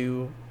attributed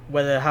to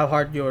how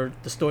hard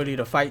the store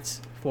leader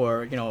fights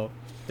for, you know,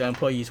 the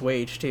employee's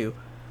wage too.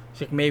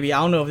 So maybe,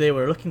 I don't know if they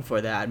were looking for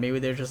that. Maybe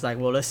they're just like,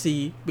 well, let's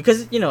see,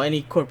 because you know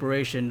any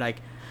corporation, like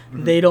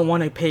they don't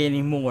want to pay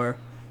any more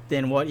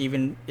than what,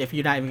 even if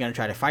you're not even gonna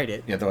try to fight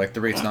it. Yeah, they're like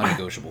the rate's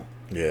non-negotiable.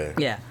 Yeah.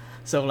 Yeah.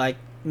 So like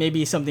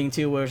maybe something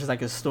too where it's just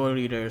like a store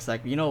leader. It's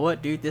like, you know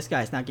what, dude, this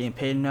guy's not getting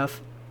paid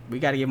enough. We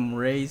got to give him a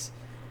raise.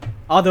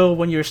 Although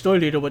when you're a store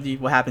leader, what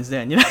happens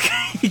then? You know,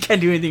 you can't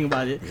do anything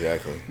about it.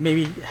 Exactly.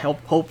 Maybe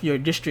hope your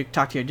district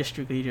talk to your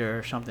district leader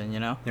or something. You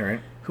know, You're right.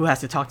 who has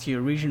to talk to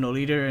your regional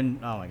leader, and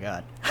oh my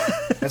god.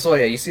 That's why,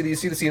 yeah, you see the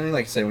ceiling,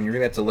 like you said, when you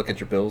really have to look at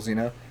your bills, you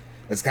know,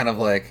 it's kind of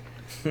like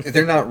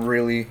they're not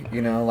really,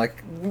 you know,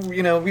 like,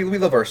 you know, we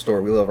love our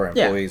store, we love our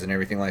Yeah. employees and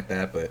everything like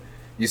that, but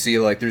you see,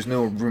 like, there's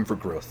no room for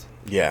growth,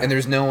 Yeah. and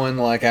there's no one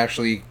like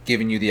actually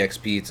giving you the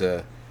XP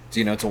to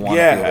you know, to want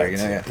to Yeah, feel there, you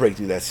know, to yeah. break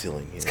through that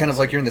ceiling. It's kind of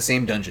like you're in the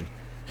same dungeon,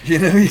 you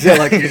know, yeah,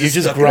 like you're just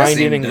stuck in the grinding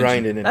same and dungeon.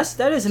 grinding. And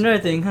That is another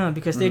thing, huh?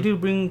 Because they do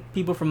bring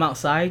people from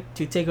outside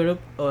to take it up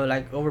or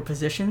like over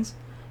positions.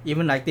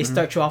 Even like they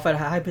start you off at a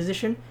high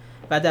position.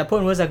 But at that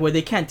point it was like where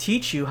they can't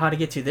teach you how to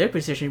get to their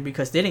position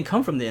because they didn't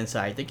come from the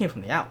inside. They came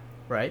from the out,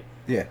 right?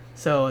 Yeah.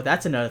 So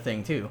that's another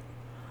thing too.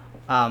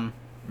 Yeah.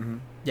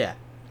 Yeah,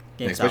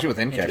 GameStop. especially with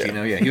NCAP, Interesting. you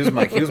know, yeah, he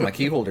was my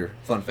key holder.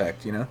 Fun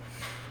fact, you know.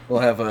 We'll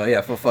have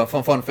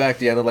fun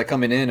fact. Yeah, they're like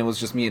coming in. It was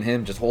just me and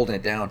him just holding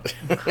it down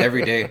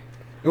every day.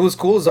 It was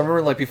cool. As I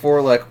remember, like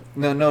before, like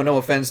no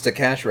offense to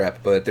Cash Wrap,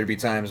 but there'd be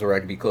times where I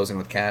could be closing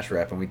with Cash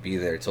Wrap, and we'd be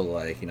there till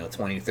like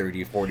 20,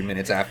 30, 40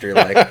 minutes after,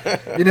 like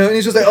and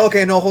he's just like,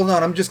 okay, no, hold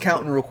on, I'm just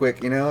counting real quick,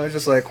 It's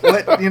just like,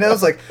 what,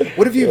 It's like,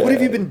 what have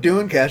you been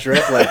doing, Cash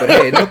Wrap? Like, but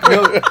hey, no,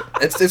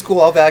 it's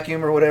cool. I'll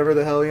vacuum or whatever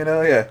the hell,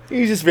 yeah.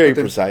 he's just very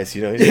precise,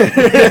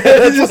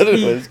 That's what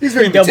it was. He's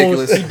very He doubles,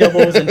 meticulous. he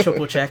doubles and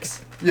triple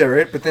checks. Yeah,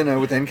 right. But then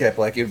with NCAP,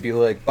 like it would be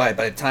like by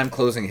the time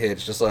closing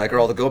hits, just like, are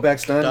all the go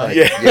backs done? Done. Like,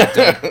 Yeah.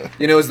 done.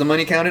 Is the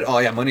money counted? Oh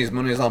yeah, money's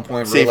on point.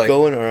 Bro. Safe like,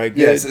 going, all right,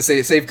 Yeah, good.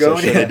 safe So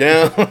going. shut it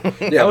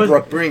down. Yeah, was-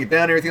 bring it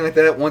down, everything like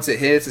that. Once it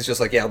hits, it's just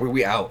like, yeah,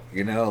 we out.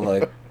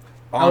 Like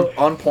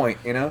on point.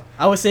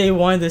 I would say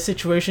one of the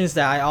situations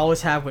that I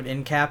always have with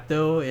NCAP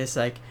though is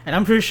like, and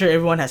I'm pretty sure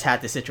everyone has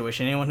had this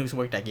situation. Anyone who's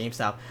worked at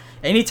GameStop,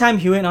 anytime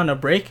he went on a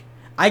break,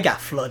 I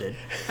got flooded,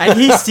 and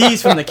he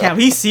sees from the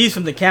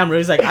camera.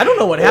 He's like, I don't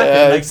know what happened.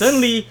 Yeah, Like it's-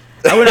 suddenly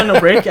I went on a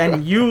break,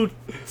 and you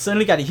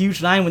suddenly got a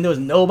huge line when there was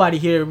nobody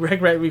here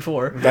right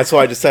before. That's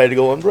why I decided to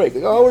go on break.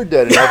 Like, oh, we're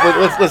done.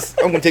 Let's.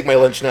 I'm gonna take my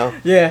lunch now.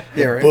 Yeah.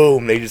 Yeah, right.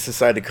 Boom! They just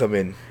decide to come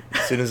in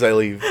as soon as I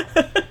leave.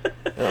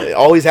 It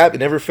always happened.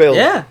 Never failed.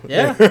 Yeah.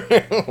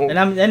 And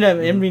I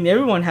mean,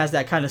 everyone has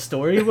that kind of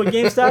story with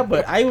GameStop,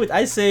 but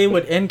I say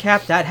with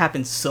NCAP that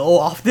happens so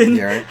often.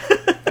 Yeah, right.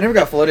 I never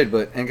got flooded,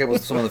 but NCAP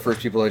was some of the first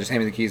people that just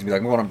hand me the keys and be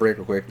like, I'm going on break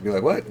real quick. And be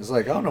like, what? It's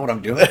like, I don't know what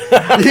I'm doing.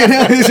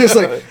 It's just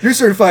like, you're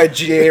certified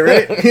GA,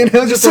 right?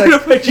 Just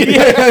Certified like, GA.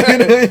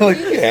 You're like,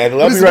 Yeah, I'll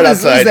what be does- right what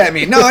does outside. that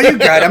mean? No, you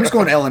got it. I'm just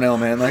going to L&L,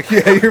 man. Like,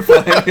 yeah, you're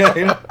fine.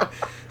 Yeah,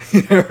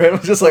 Yeah, right? I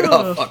was just like,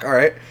 oh, fuck, all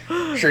right.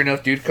 Sure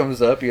enough, dude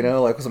comes up,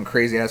 like with some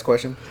crazy-ass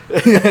question.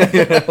 Like,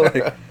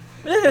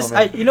 Yes, Oh,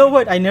 man. you know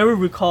what? I never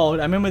recalled.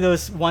 I remember there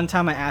was one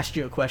time I asked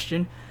you a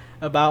question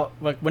about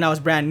like when I was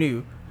brand new.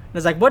 And I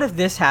was like, what if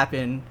this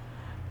happened?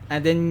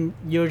 And then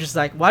you were just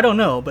like, well, I don't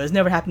know, but it's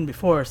never happened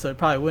before, so it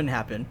probably wouldn't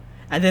happen.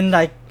 And then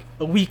like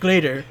a week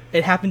later,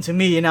 it happened to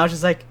me, and I was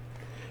just like,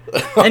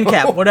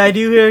 NCAP, what did I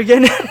do here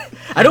again?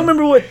 I don't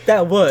remember what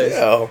that was.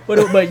 Yeah.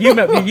 But you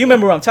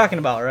remember what I'm talking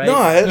about, right?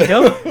 No, You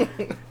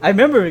don't? I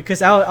remember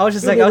because I was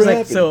just like, I was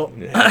like, so,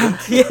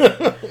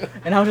 yeah.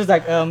 And I was just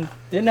like,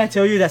 didn't I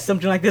tell you that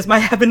something like this might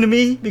happen to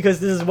me? Because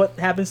this is what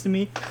happens to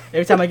me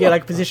every time I get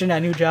like a position at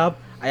a new job.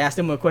 I ask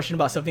them a question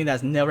about something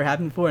that's never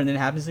happened before, and then it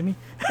happens to me.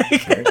 I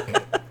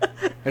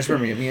just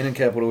remember me and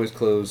NCAP would always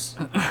close,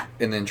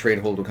 and then Trade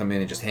Hold would come in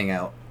and just hang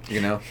out,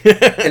 and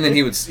then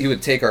he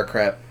would take our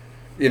crap,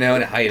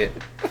 and hide it.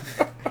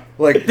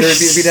 Like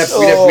we'd have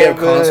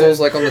consoles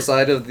like on the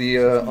side of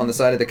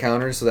the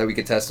counter so that we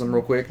could test them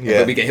real quick. Yeah.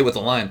 But we get hit with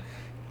the line.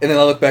 And then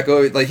I look back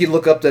over, like he'd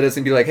look up at us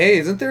and be like, "Hey,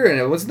 wasn't there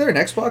an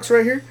Xbox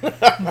right here?"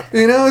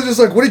 It's just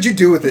like, "What did you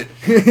do with it?"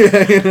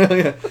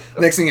 Yeah.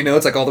 Next thing you know,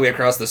 it's like all the way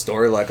across the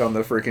store, like on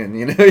the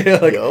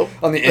freaking, like Yup.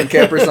 on the end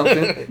cap or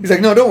something. He's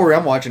like, "No, don't worry,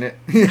 I'm watching it."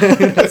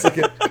 It's like,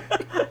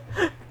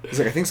 he's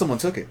like, "I think someone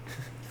took it."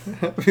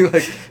 I'd be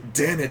like,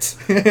 "Damn it!"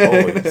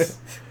 Always.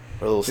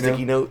 Or little You know?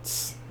 sticky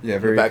notes. Yeah,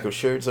 Very back of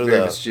shirts or very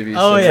the mischievous.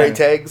 Oh, yeah. trade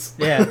tags.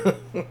 Yeah.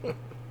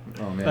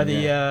 Oh man. Or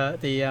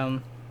yeah.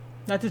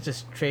 not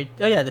just trade.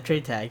 Oh yeah, the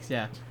trade tags.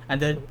 Yeah,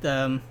 and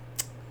the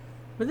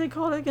what do they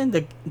call it again?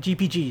 The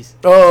GPGs.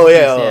 Oh yeah.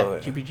 Yeah, Oh, yeah.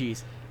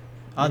 GPGs.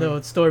 Although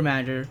it's store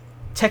manager,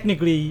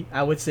 technically,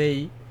 I would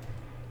say,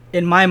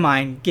 in my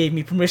mind, gave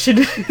me permission.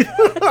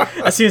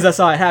 As soon as I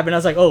saw it happen, I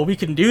was like, "Oh, we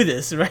can do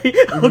this, right?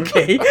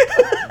 Okay,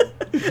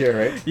 Yeah,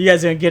 right. you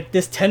guys are gonna get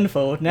this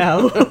tenfold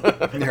now."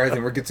 Yeah, right.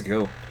 Then we're good to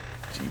go.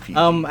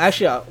 GP.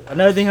 Actually,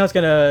 another thing I was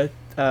gonna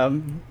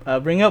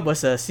bring up was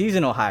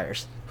seasonal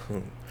hires.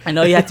 I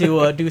know you had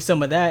to do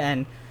some of that,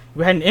 and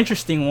we had an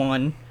interesting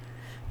one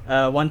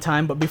one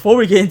time. But before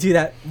we get into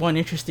that one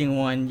interesting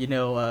one,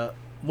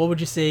 what would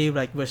you say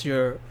like was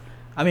your,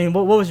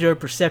 what was your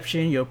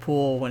perception, your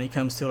pool when it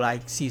comes to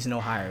like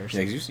seasonal hires?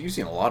 Yeah, 'cause you've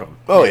seen a lot of them.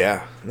 Oh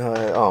yeah.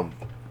 No,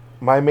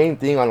 my main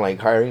thing on like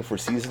hiring for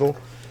seasonal,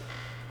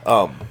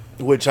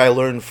 which I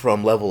learned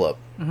from Level Up,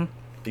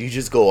 you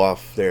just go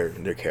off their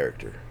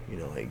character.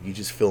 Like you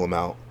just fill them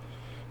out.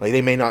 Like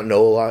they may not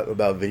know a lot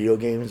about video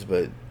games,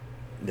 but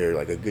they're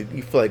like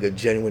you feel like a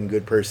genuine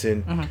good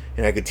person,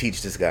 and I could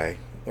teach this guy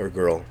or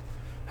girl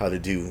how to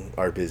do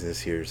our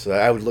business here. So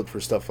I would look for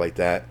stuff like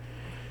that.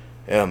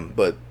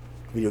 But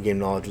video game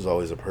knowledge was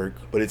always a perk.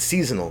 But it's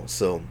seasonal,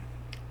 so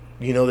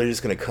they're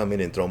just gonna come in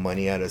and throw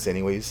money at us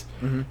anyways.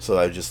 So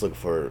I just look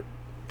for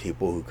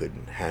people who could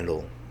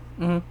handle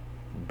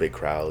big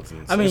crowds.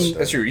 And I mean,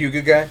 that's true. You a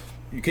good guy?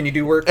 Can you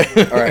do work?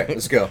 All right,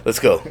 let's go. Let's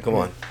go. Come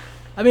on.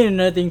 I mean,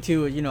 another thing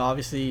too,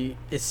 obviously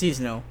it's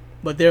seasonal,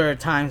 but there are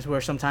times where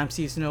sometimes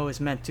seasonal is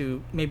meant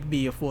to maybe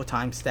be a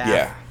full-time staff.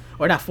 Yeah.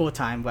 Or not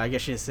full-time, but I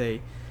guess you'd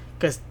say,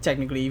 because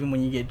technically even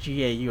when you get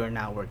GA, you are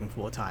not working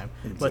full-time.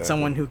 Exactly. But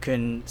someone who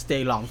can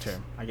stay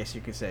long-term, I guess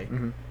you could say.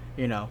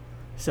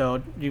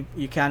 So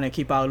you kind of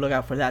keep out a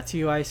lookout for that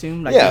too, I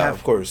assume? Like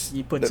of course.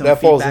 You put some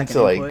that falls feedback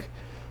into and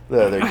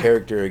input. their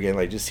character again,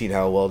 like just seeing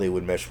how well they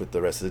would mesh with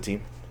the rest of the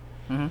team.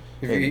 Have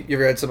you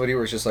ever had somebody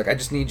where it's just like, I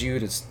just need you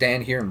to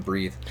stand here and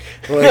breathe.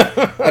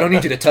 Like, I don't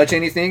need you to touch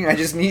anything. I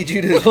just need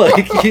you to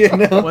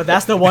Well,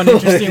 that's the one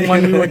interesting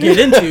one we would get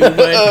into. But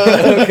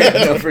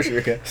okay, no, for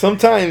sure. Okay.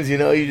 Sometimes you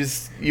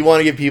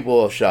want to give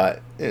people a shot,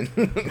 and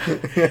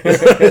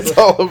it's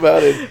all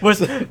about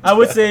it. I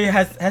would say,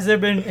 has there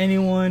been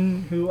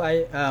anyone who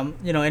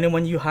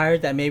anyone you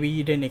hired that maybe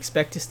you didn't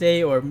expect to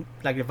stay, or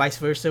like the vice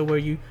versa, where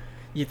you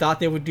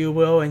thought they would do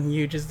well and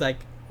you just like,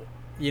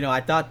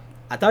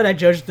 I thought I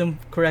judged them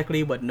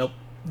correctly, but nope.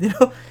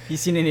 You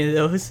seen any of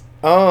those?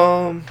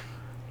 Well,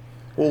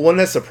 one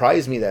that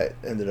surprised me that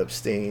ended up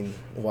staying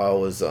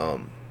while was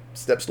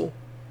Stepstool.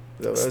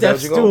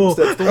 Stepstool.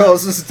 Oh,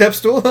 is this a step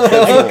stool?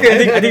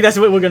 Okay. I think that's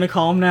what we're gonna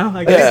call him now. I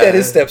I guess. think that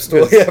is step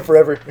stool. Yeah,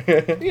 forever.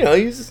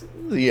 He's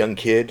a young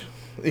kid.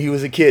 He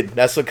was a kid.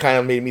 That's what kind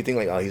of made me think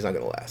like, oh, he's not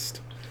gonna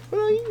last.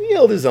 Well, he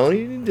held his own.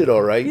 He did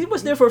all right. He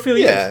was there for a few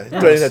years. Yeah,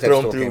 threatened to throw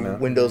him Stepstool came through out.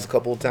 windows a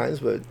couple of times,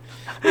 but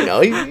he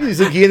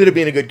ended up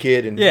being a good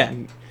kid, and Yeah.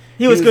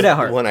 He was good at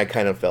heart. One I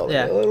kind of felt,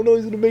 Yeah. like, I don't know,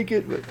 he's gonna make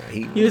it, but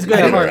he was good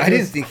at heart. I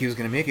didn't think he was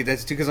gonna make it.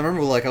 That's too because I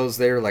remember like I was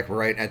there like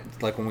right at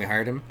like when we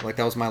hired him. Like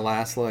that was my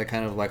last like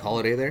kind of like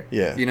holiday there.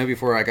 Yeah.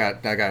 Before I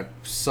got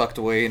sucked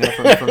away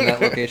from that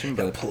location.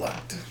 But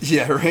plucked.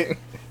 yeah, right.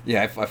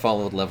 Yeah, I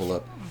followed Level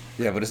Up.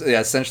 Yeah, but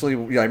essentially,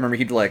 I remember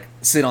he'd like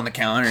sit on the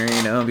counter,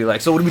 and be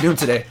like, "So what are we doing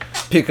today?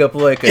 Pick up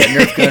like a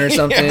Nerf gun or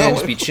something,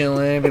 just be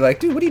chilling." Be like,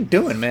 "Dude, what are you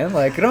doing, man?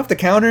 Like, get off the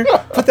counter,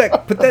 put that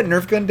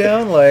Nerf gun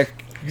down, like."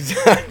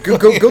 Go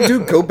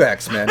do go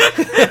backs, man.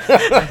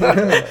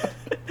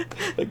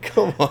 Like,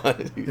 come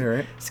on, All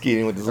right.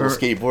 skating with his little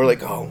skateboard,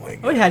 like, oh my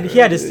god. Oh, he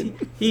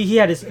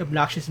had his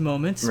obnoxious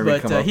moments, Remember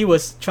he come but up? he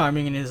was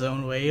charming in his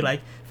own way.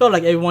 Like, felt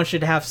like everyone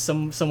should have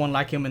someone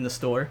like him in the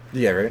store.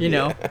 Yeah, right. You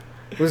know.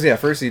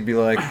 First he'd be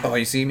like, "Oh,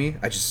 you see me?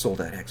 I just sold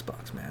that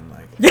Xbox, man.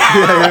 Like,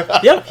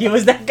 Yep, he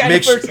was that guy.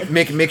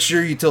 make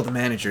sure you tell the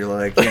manager,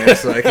 like,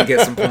 so I can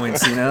get some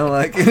points,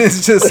 Like,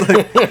 it's just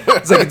like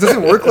it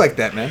doesn't work like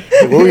that, man.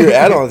 What were your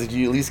add-ons? Did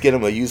you at least get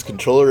him a used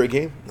controller or a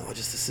game? No,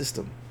 just a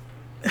system.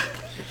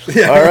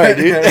 Yeah. All right,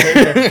 dude.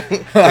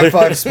 High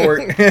five,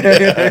 sport.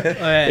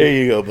 There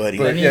you go, buddy.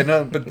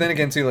 But but then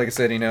again too, like I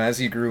said, as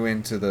he grew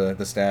into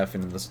the staff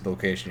and this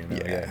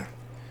location, Yeah.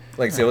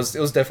 Like I said, it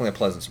was definitely a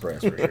pleasant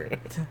surprise for sure.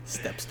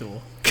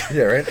 Stepstool.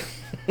 Yeah, right.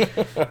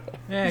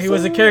 Yeah, he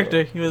was a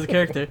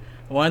character.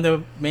 One of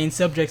the main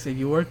subjects if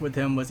you worked with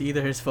him was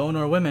either his phone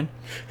or women.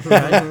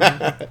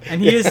 Right?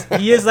 And he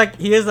is like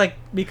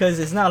because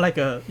it's not like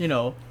a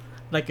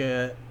like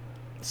a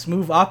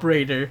smooth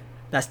operator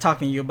that's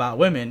talking to you about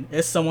women.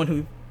 It's someone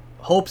who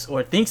hopes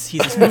or thinks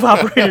he's a smooth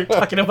operator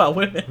talking about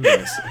women.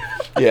 Nice.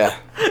 Yeah.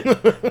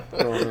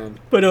 Oh man.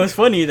 But it was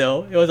funny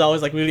though. It was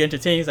always like really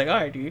entertaining. He's like, all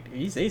right, dude,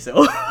 you say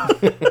so.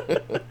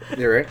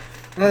 Yeah, right.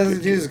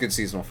 He is a good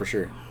seasonal for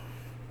sure.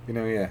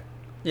 Yeah.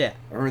 Yeah.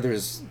 I remember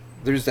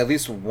there's at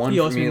least one He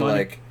for owes me me money.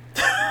 like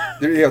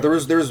there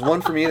was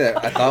one for me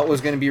that I thought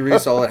was going to be really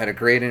solid. Had a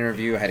great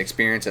interview, had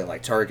experience at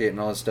like Target and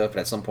all this stuff,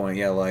 but at some point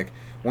like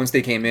once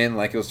they came in,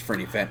 like it was for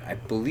an event. I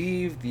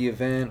believe the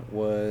event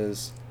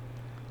was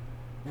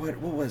what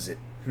was it?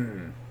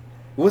 It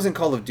wasn't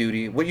Call of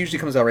Duty. What usually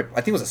comes out right? I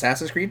think it was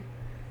Assassin's Creed.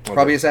 Okay.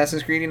 Probably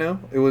Assassin's Creed,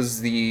 It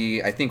was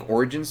the I think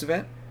Origins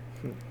event.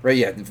 Right,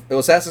 yeah. It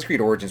was Assassin's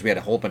Creed Origins. We had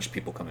a whole bunch of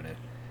people coming in.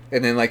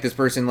 And then like this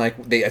person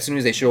like they as soon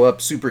as they show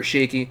up super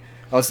shaky.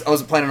 I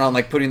was planning on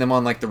like putting them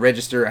on like the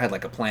register. I had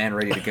like a plan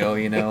ready to go,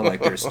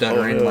 like they're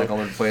stuttering like all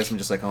over the place. I'm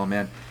just like, oh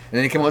man. And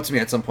then they came up to me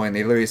at some point and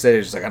they literally said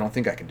it's just like I don't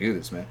think I can do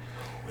this, man.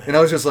 And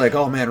I was just like,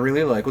 oh man,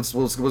 really? Like what's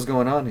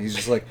going on? And he's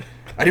just like,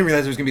 I didn't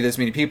realize there was gonna be this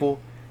many people.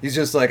 He's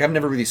just like, I've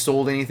never really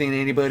sold anything to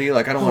anybody.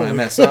 Like I don't want to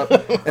mess up.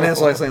 And that's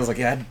why I was saying, I was like,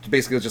 yeah.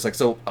 Basically, it was just like,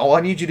 so all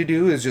I need you to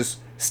do is just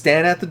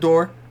stand at the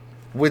door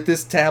with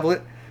this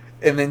tablet,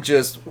 and then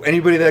just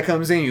anybody that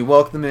comes in, you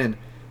welcome them in.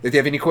 If you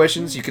have any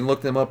questions, you can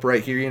look them up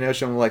right here,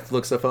 show them like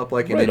look stuff up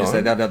like, and Right then just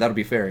on. that'll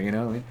be fair,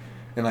 And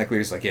like we're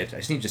just like, yeah, I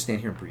just need you to stand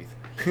here and breathe.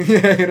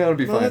 Yeah, it'll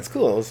be No, fine. that's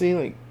cool. See,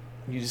 like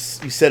you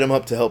set him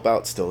up to help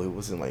out. Still, it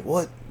wasn't like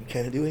what you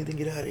can't do anything.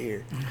 Get out of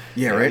here.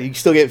 Yeah, right. You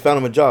still found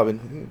him a job,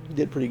 and he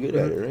did pretty good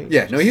at it, right?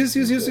 Yeah, no, he was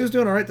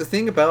doing all right. The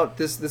thing about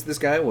this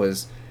guy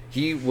was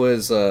he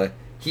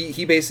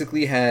he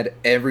basically had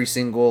every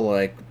single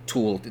like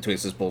tool to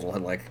his disposal.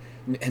 Had like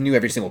knew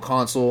every single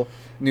console,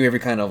 knew every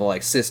kind of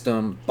like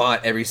system,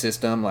 bought every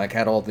system, like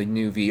had all the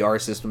new VR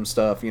system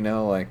stuff, you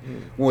know, like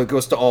well, it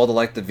goes to all the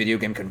like the video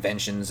game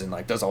conventions and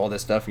like does all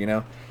this stuff, you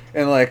know.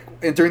 And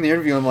during the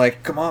interview, I'm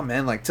like, come on,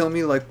 man, like tell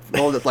me like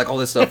all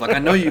this stuff. Like I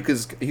know you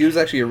because he was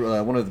actually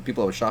one of the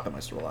people I was shopping at my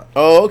store a lot.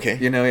 Oh, okay.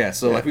 You know, yeah.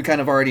 So like we kind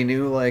of already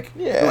knew like,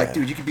 Yeah. like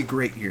dude, you could be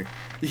great here.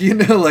 You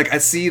know, like I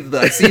see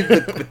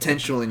the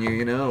potential in you.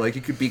 You know, like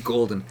you could be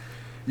golden.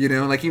 You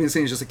know, like even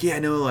saying just like, yeah, I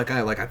know,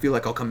 I feel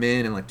like I'll come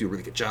in and like do a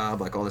really good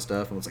job, like all this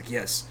stuff, and it's like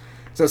yes.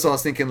 So I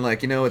was thinking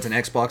like, you know, it's an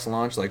Xbox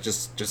launch, like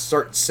just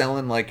start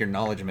selling like your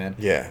knowledge, man.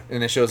 Yeah.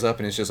 And it shows up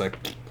and it's just like,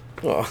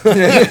 Oh. you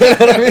know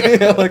what I mean? You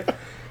know, like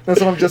that's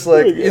what I'm just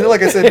like, you know,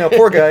 like I said, no,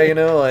 poor guy, you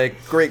know,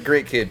 like great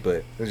kid,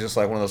 but it's just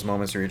like one of those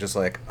moments where you're just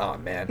like, oh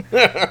man,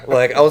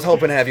 like I was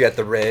hoping to have you at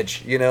the Reg,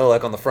 you know,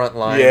 like on the front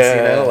lines, Yeah.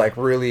 you know, like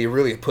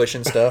really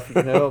pushing stuff,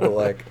 you know, but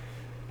like,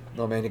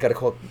 no man, you gotta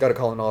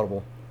call an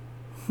audible.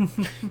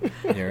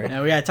 Yeah, right?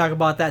 Now we gotta talk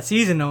about that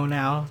season though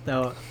now,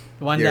 the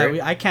one Yeah, that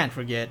right. I can't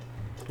forget,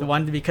 the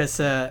one because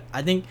I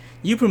think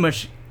you pretty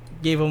much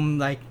gave him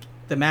like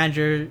the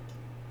manager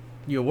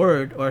your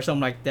word or something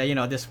like that. You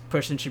know, this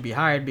person should be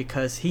hired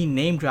because he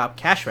name dropped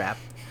Cash Rap.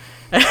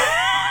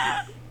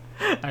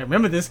 I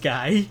remember this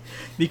guy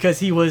because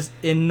he was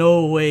in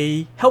no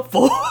way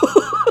helpful.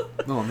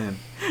 Oh man,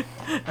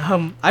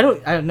 I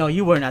don't know.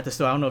 You weren't at the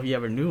store. I don't know if you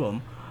ever knew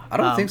him. I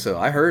don't think so.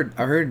 I heard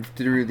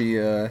through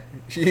the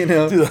you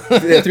know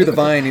Through through the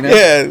vine, you know.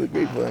 Yeah, the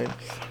grapevine.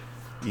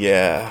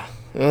 Yeah.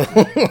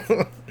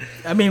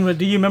 I mean,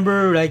 do you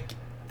remember like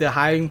the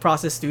hiring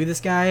process through this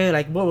guy?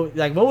 Like what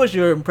was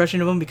your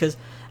impression of him? Because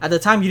at the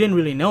time you didn't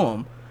really know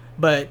him,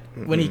 but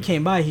when he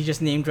came by, he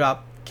just name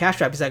dropped Cash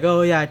Rap. He's like,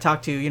 oh yeah, I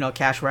talked to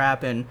Cash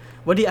Rap and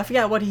I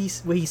forgot what he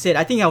said.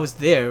 I think I was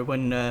there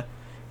when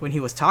he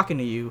was talking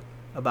to you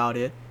about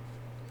it.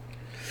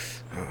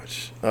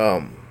 Ouch.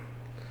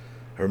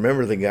 I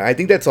remember the guy. I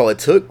think that's all it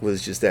took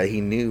was just that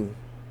he knew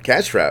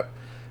Cash Rap,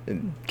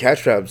 and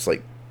Cash Rap's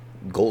like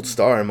gold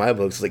star in my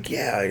books. Like,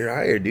 yeah, you're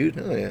hired, dude.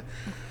 Oh yeah.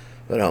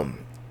 But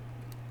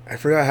I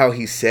forgot how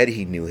he said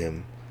he knew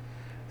him.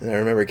 And I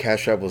remember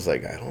Cash Rap was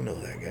like, I don't know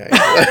that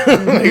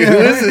guy. Like, who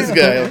is this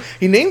guy?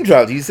 He name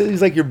dropped. He said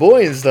he's like your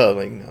boy and stuff.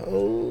 Like,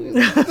 no,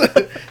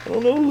 I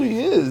don't know who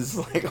he is.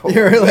 Like, oh,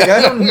 You're like,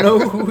 I don't know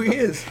who he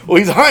is. well,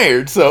 he's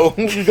hired, so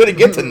you're gonna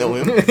get to know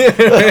him.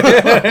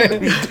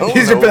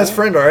 He's your best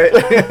friend, all right?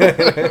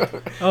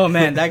 Oh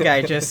man, that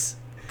guy just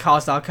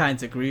caused all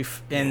kinds of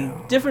grief in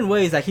different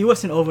ways. Like he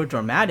wasn't over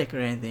dramatic or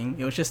anything.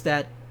 It was just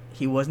that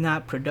he was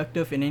not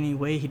productive in any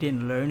way. He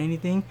didn't learn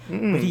anything.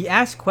 But he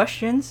asked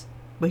questions,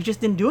 but he just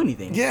didn't do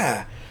anything.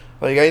 Yeah,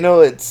 like I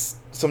know it's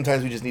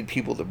sometimes we just need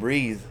people to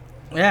breathe,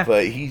 Yeah.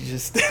 but he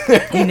just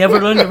He never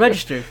learned the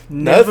register.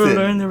 Never Nothing.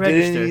 learned the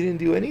register. He didn't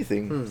do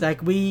anything. It's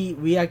like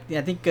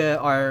I think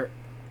our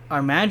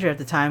manager at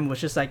the time was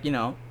just like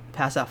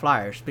pass out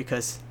flyers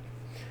because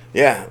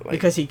Yeah, like,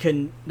 because he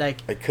couldn't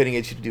like. I couldn't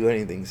get you to do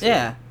anything. So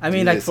Yeah, I do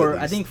mean like this at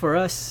I least. think for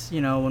us,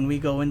 when we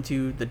go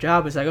into the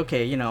job, it's like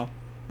okay,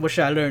 what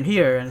should I learn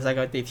here? And it's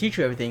like they teach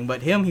you everything,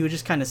 but him, he would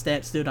just kind of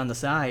stood on the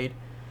side,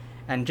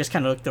 and just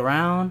kind of looked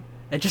around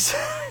and just.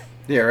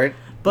 Yeah, right.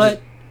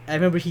 But I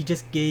remember he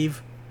just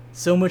gave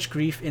so much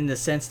grief in the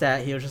sense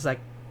that he was just like,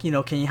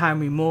 can you hire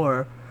me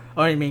more?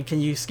 Or I mean, can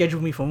you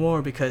schedule me for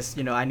more because,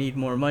 I need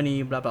more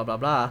money, blah, blah, blah,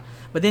 blah.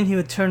 But then he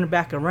would turn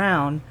back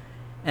around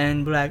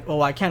and be like,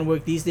 oh, I can't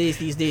work these days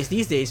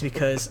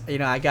because,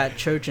 I got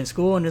church and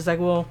school. And it's like,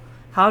 well,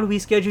 how do we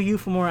schedule you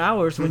for more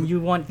hours when you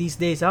want these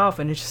days off?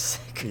 And it's just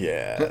like...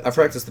 Yeah, I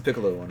practice the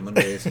piccolo on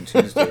Mondays and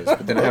Tuesdays,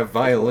 but then I have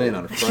violin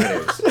on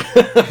Fridays.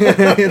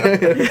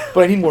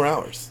 but I need more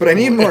hours. But I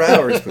need more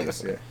hours,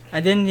 please. Yeah.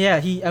 And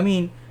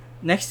then,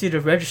 next to the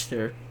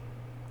register,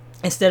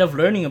 instead of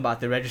learning about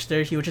the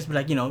register, he would just be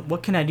like,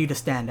 what can I do to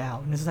stand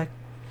out? And it's like,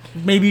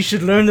 maybe you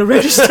should learn the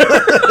register.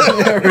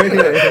 Yeah, right,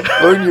 yeah.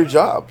 Learn your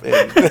job,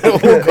 and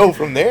we'll go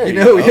from there.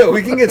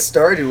 We can get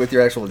started with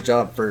your actual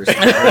job first.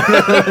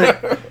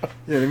 Yeah,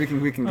 then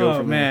we can go Oh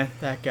from man,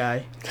 that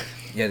guy.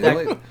 there. Yeah,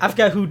 Like, I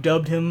forgot who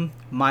dubbed him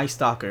my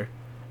stalker.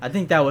 I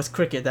think that was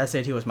Cricket that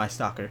said he was my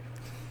stalker,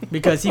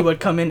 because he would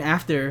come in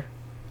after.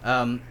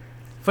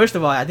 First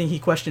of all, I think he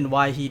questioned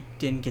why he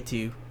didn't get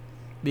to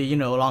be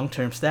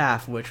long-term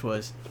staff, which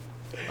was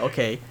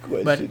okay.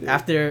 But Questioned it.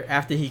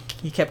 after he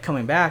kept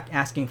coming back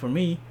asking for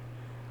me,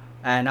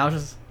 and I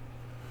was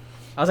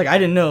like, I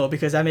didn't know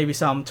because I maybe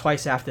saw him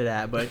twice after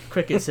that. But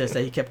Cricket says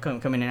that he kept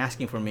coming and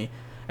asking for me,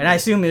 and I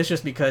assume it's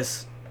just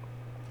because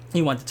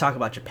he wanted to talk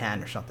about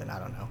Japan or something. I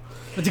don't know.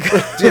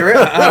 Yeah, right?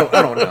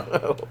 I don't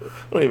know.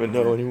 I don't even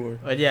know anymore.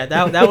 But yeah,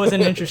 that was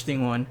an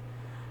interesting one.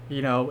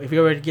 If we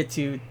were to get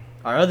to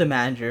our other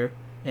manager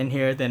in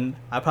here, then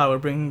I probably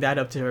would bring that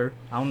up to her.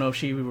 I don't know if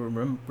she would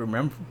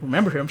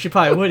remember him. She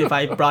probably would if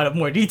I brought up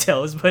more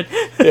details. But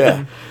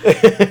Yeah.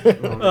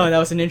 oh, that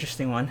was an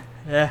interesting one.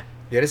 Yeah.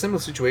 Yeah, it's a similar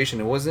situation.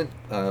 It wasn't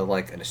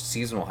like a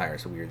seasonal hire,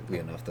 so weirdly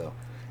enough, though.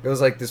 It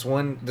was like this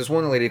one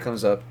lady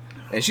comes up,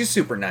 and she's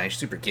super nice,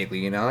 super giggly,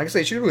 you know. Like I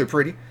say, she's really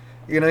pretty.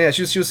 You know, yeah,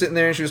 she was sitting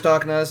there and she was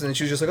talking to us, and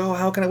she was just like, oh,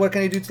 what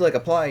can I do to like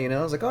apply? You know,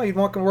 I was like, oh, you'd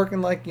work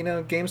in like, you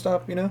know,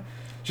 GameStop, you know.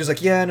 She's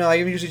like, yeah, no, I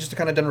usually just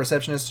kind of done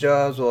receptionist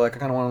jobs, or like I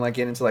kind of want to like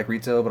get into like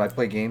retail, but I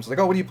play games. Like,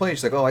 oh, what do you play?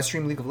 She's like, oh, I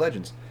stream League of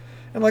Legends.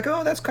 I'm like,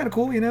 oh, that's kind of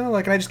cool, you know.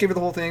 Like, and I just gave her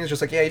the whole thing. It's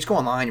just like, yeah, you just go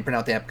online, you print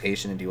out the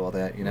application, and do all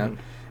that, you know.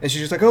 Mm-hmm. And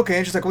she's just like, okay.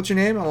 And she's like, what's your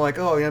name? I'm like,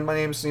 oh, yeah, my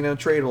name's, you know,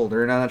 Tradehold,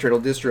 or not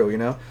Tradehold, Distro, you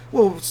know.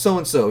 Well, so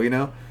and so, you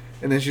know.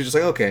 And then she's just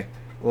like, okay,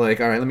 like,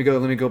 all right, let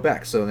me go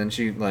back. So then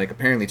she like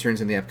apparently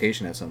turns in the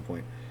application at some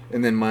point.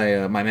 And then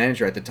my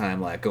manager at the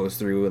time like goes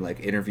through and like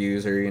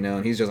interviews her, you know,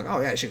 and he's just like, oh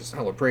yeah, she's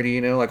hella pretty,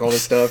 you know, like all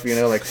this stuff, you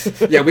know, like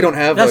yeah, we don't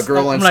have a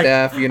girl on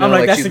staff, you know,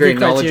 like she's very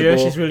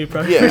knowledgeable. She's really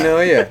pretty. Yeah. You know,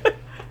 yeah.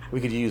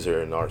 We could use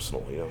her in the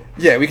arsenal, you know.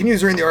 Yeah, we can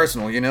use her in the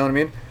arsenal, you know what I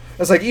mean?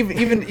 It's like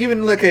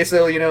even okay,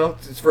 so you know,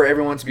 it's for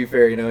everyone to be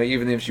fair, you know,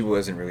 even if she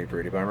wasn't really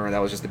pretty, but I remember that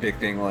was just a big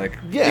thing. Like,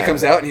 yeah, he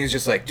comes out and he's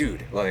just like,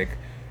 dude, like,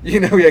 you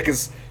know, yeah,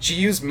 because she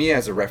used me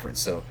as a reference,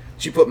 so.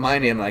 She put my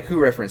name, like, who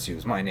referenced you?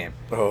 It's my name.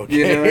 Oh, okay.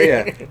 You know,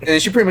 yeah.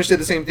 And she pretty much did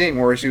the same thing,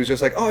 where she was just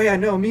like, oh, yeah,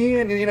 no, me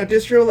and, you know,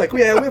 Distro, like,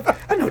 yeah,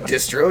 I know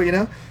Distro, you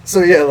know?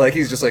 So, yeah, like,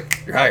 he's just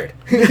like, you're hired.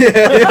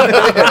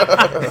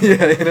 Yeah,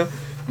 you know?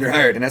 You're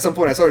hired. And at some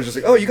point, I saw her just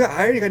like, oh, you got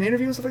hired? You got an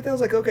interview and stuff like that? I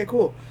was like, okay,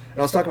 cool. And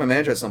I was talking to my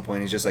manager at some point,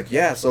 and he's just like,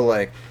 yeah, so,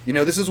 like, you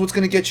know, this is what's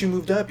going to get you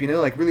moved up, you know?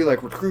 Like, really,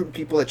 like, recruit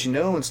people that you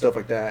know and stuff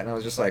like that. And I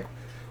was just like,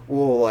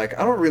 well, like,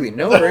 I don't really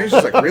know her. He's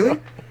just like, really?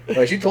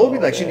 Like, she told me,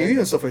 like, she knew you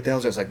and stuff like that. I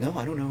was just like, no,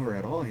 I don't know her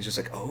at all. And he's just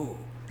like, oh.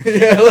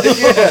 Yeah, like,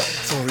 yeah.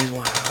 That's the reason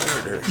why I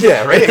hired her.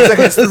 Yeah, right? Exactly.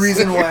 That's the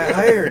reason why I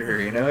hired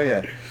her, you know?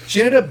 Yeah.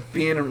 She ended up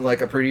being,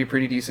 like, a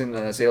pretty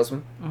decent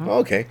salesman. Oh,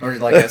 okay. Or,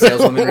 like, a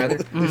saleswoman, rather.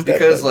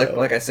 Because,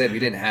 like I said, we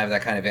didn't have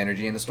that kind of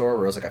energy in the store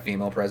where it was, like, a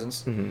female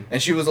presence. Mm-hmm.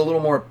 And she was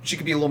she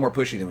could be a little more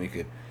pushy than we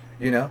could.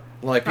 You know,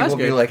 like people would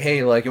be like,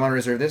 "Hey, like you want to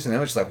reserve this?" And I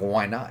was just like, "Well,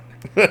 why not?"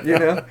 You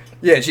know,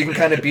 yeah. She can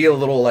kind of be a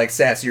little like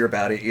sassier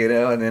about it, you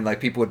know. And then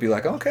like people would be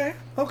like, "Okay,"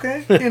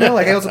 you know,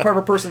 like it was a part of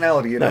her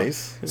personality, you know.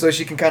 Nice. So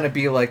she can kind of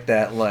be like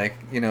that, like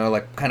you know,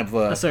 like kind of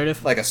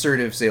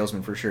assertive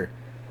salesman for sure.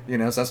 You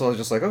know, so that's why I was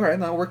just like, all right,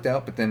 that worked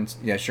out. But then,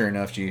 yeah, sure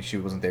enough, she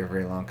wasn't there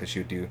very long because she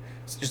would do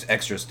just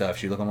extra stuff.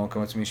 She'd come up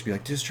to me, she'd be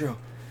like, Distro,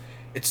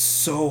 it's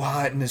so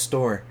hot in this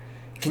store.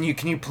 Can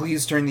you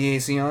please turn the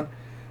AC on?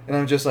 And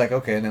I'm just like,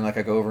 okay. And then like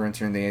I go over and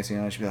turn the AC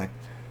on. And she'd be like,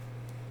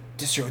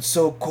 Distro, it's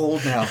so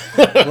cold now.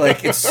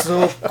 Like it's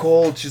so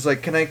cold. She's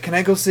like, can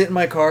I go sit in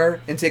my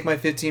car and take my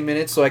 15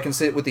 minutes so I can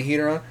sit with the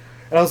heater on?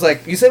 And I was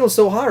like, you said it was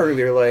so hot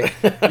earlier, like,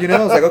 you know.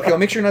 I was like, okay, I'll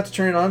make sure not to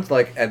turn it on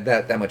like at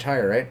that much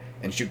higher, right?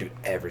 And she'd do it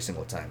every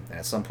single time. And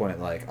at some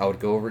point, like, I would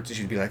go over to,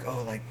 she'd be like,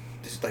 oh, like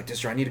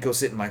Distro, I need to go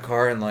sit in my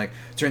car and like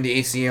turn the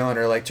AC on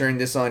or like turn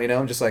this on, you know.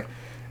 I'm just like.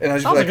 And I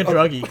was just like a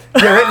druggie.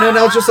 Yeah, right? No,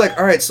 I was just like,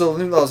 all right, so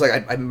then I was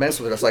like, I messed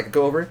with it. I was like, I'd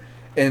go over,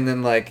 and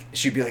then, like,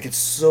 she'd be like, it's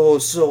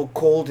so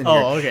cold in here.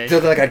 Oh, okay. So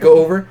then, like, I'd go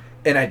over,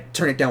 and I'd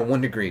turn it down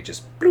 1 degree,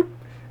 just bloop.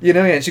 You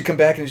know, and she'd come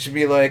back, and she'd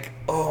be like,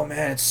 oh,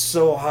 man, it's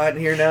so hot in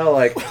here now.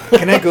 Like,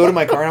 can I go to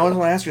my car? And I was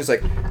going to ask her, it's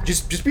like,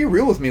 just be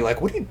real with me.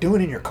 Like, what are you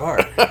doing in your car?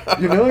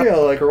 You know, yeah,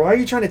 like, or why are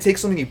you trying to take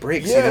so many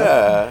breaks, you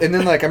know? And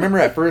then, like, I remember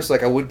at first,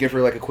 like, I would give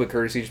her, like, a quick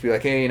courtesy. Just be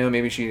like, hey, you know,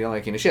 maybe she,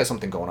 like, you know, she has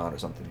something going on or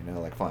something, you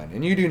know, like, fine.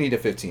 And you do need a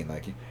 15.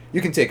 Like,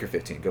 you can take her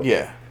 15. Go.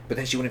 Yeah. But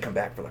then she wouldn't come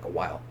back for, like, a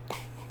while.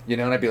 You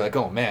know, and I'd be like,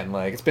 oh, man,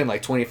 like, it's been,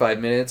 like, 25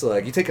 minutes.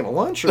 Like, you taking a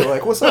lunch? Or,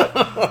 like, what's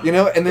up? You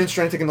know? And then she's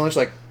trying to take a lunch,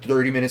 like,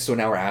 30 minutes to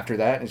an hour after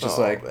that. And it's just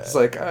man. It's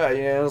like,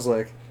 yeah, I was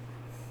like,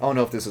 I don't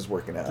know if this is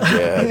working out.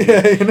 Yeah.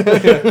 Yeah, you know,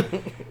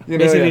 yeah. You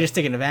know, basically yeah. just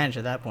taking advantage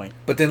at that point.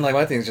 But then, like,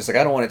 my thing is just, like,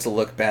 I don't want it to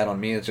look bad on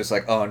me. It's just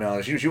like, oh,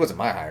 no, she wasn't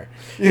my hire.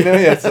 You know,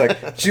 yeah, it's like,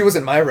 she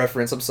wasn't my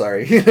reference. I'm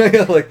sorry. You know,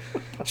 yeah, like,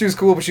 she was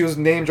cool, but she was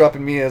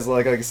name-dropping me as,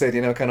 like I said,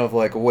 you know, kind of,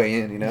 like, a way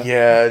in, you know?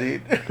 Yeah,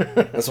 dude.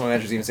 That's what my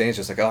manager's even saying. It's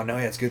just like, oh, no,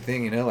 yeah, it's a good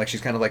thing, you know? Like,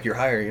 she's kind of like your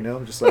hire, you know?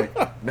 I'm just like,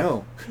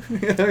 no.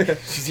 You know, yeah.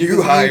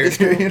 You hired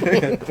her. You know,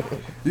 yeah.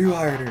 You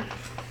hired her.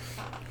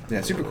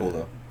 Yeah, super cool,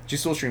 though. She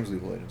still streams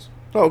League of Legends.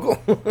 Oh,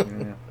 cool.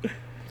 Yeah.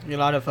 You get a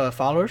lot of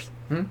followers?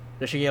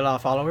 Does she get a lot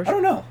of followers? I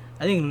don't know.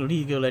 I think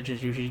League of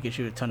Legends usually gets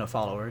you a ton of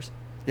followers.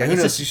 Yeah, who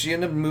knows? She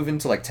ended up moving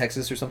to, like,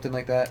 Texas or something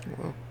like that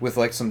with,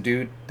 like, some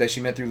dude that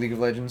she met through League of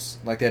Legends.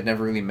 Like, they had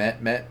never really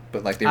met,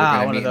 but, like, they were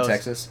going to meet in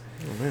Texas.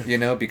 Oh, you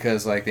know,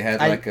 because, like, they had,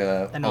 like,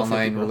 a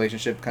online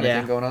relationship kind of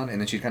thing going on, and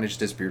then she kind of just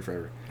disappeared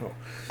forever. Oh.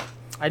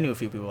 I knew a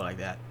few people like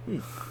that.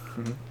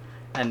 Mm-hmm.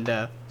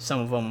 And some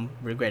of them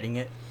regretting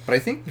it. But I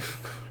think,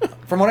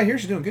 from what I hear,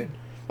 she's doing good.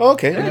 Oh,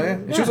 okay. You know, yeah.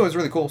 And she was always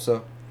really cool,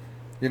 so...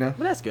 You know?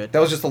 But that's good. That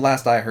was just the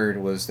last I heard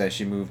was that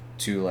she moved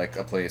to, like,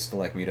 a place to,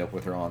 like, meet up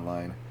with her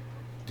online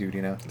dude,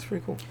 you know? That's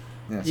pretty cool.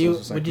 Yeah,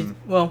 so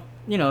well,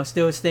 you know,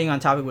 still staying on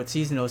topic with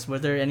seasonals, were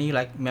there any,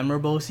 like,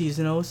 memorable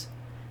seasonals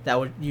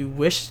that you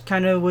wish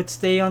kind of would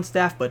stay on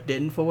staff but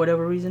didn't for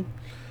whatever reason?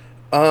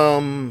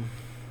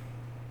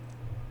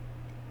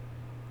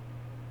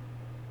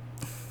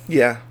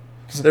 Yeah.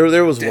 There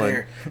was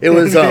one. It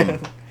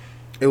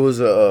was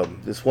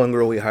this one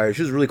girl we hired.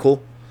 She was really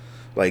cool.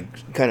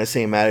 Like, kind of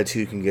same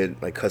attitude, can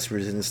get, like,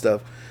 customers and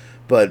stuff.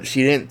 but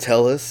she didn't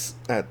tell us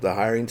at the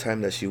hiring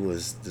time that she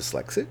was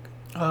dyslexic.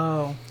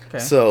 Oh, okay.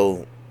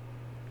 So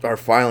our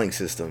filing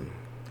system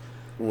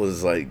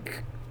was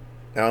like,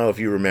 I don't know if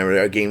you remember,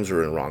 our games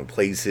were in wrong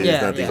places.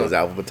 Yeah, Nothing yeah. was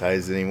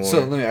alphabetized anymore.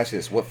 So let me ask you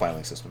this: what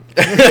filing system?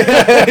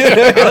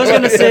 I was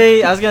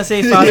gonna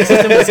say filing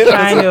system was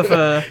kind of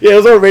yeah, it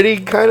was already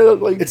kind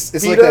of like It's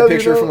beat like that up,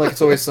 picture you know? from like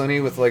It's Always Sunny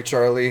with like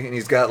Charlie, and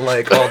he's got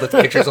like all the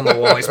pictures on the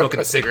wall. He's smoking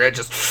a cigarette,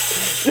 just.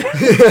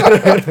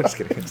 Just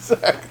kidding.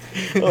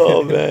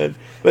 Oh man,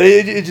 but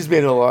it just made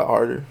it a lot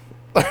harder.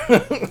 I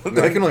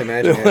can only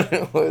imagine. Than what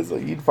Yeah. it was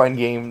like you'd find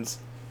games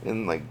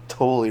in like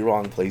totally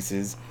wrong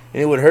places,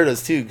 and it would hurt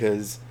us too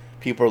because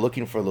people are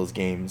looking for those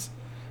games,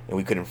 and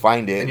we couldn't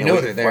find it. And you know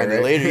we'd they're there, find it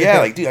right? later. Yeah,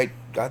 like dude, I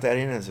got that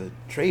in as a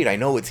trade. I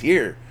know it's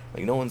here.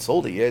 Like no one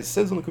sold it yet. It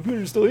says on the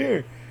computer it's still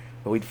here.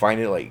 But we'd find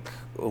it like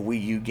a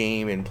Wii U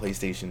game and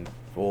PlayStation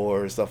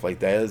 4 stuff like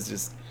that.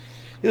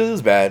 It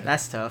was bad.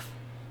 that's tough.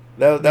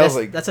 That That's,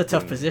 was like that's a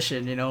tough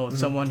position, you know,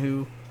 someone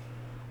who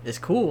is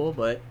cool,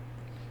 but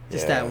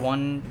just Yeah. that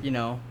one, you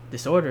know,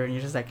 disorder, and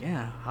you're just like,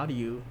 yeah, how do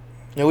you?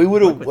 Yeah, we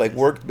would work have with like this.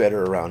 worked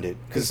better around it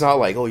because it's not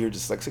like, oh, you're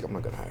dyslexic, I'm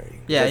not gonna hire you.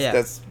 Yeah, that's, yeah.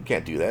 That's you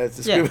can't do that.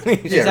 It's Yeah,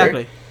 discrimination.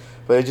 exactly.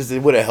 But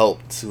it would have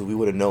helped. So we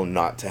would have known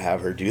not to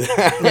have her do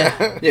that.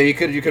 Yeah. Yeah, you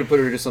could put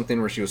her to something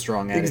where she was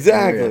strong at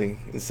Exactly.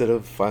 Instead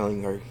of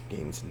filing our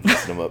games and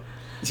messing them up.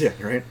 it. Yeah,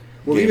 right.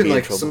 Well, Get even me in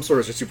like trouble. some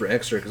stores are super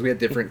extra because we had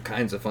different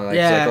kinds of files.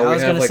 Yeah, like, oh, I we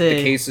was have gonna like say-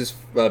 the cases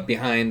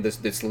behind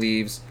the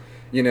sleeves,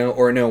 you know,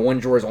 or no, one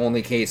drawer's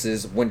only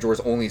cases, one drawer's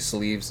only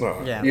sleeves.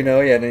 Oh. Yeah. You know,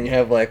 yeah, and then you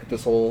have like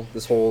this whole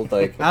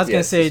like. I was yeah,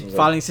 gonna say systems, like-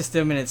 filing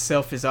system in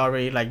itself is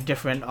already like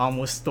different,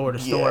 almost store to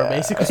store, Yeah.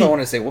 basically. That's what I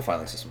want to say. What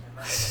filing system?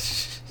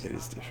 It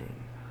is different.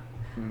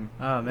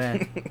 Oh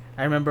man,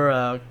 I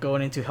remember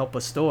going in to help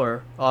a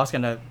store. Oh, I was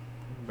gonna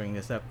bring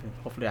this up. And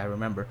hopefully, I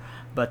remember.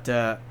 But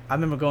I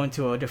remember going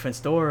to a different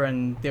store,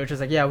 and they were just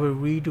like, "Yeah, we're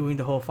redoing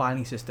the whole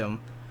filing system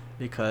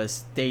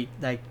because they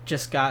like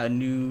just got a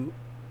new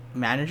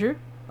manager.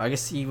 I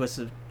guess he was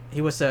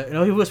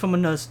from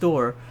another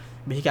store,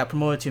 but he got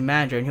promoted to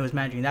manager, and he was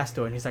managing that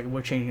store. And he's like,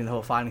 we're changing the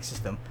whole filing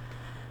system."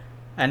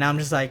 And I'm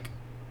just like,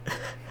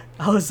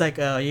 I was like,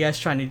 "You guys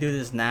trying to do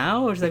this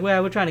now?" Or it's like,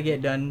 "Well, we're trying to get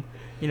it done,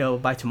 you know,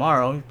 by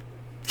tomorrow."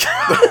 So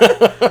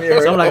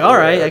I'm like, all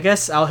right, I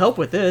guess I'll help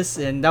with this,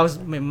 and that was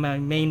my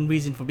main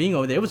reason for being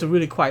over there. It was a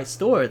really quiet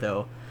store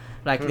though,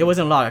 like there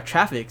wasn't a lot of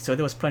traffic, so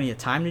there was plenty of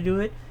time to do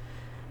it.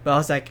 But I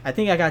was like, I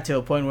think I got to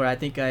a point where I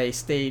think I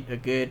stayed a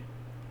good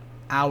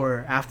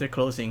hour after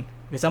closing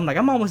because I'm like,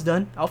 I'm almost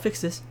done. I'll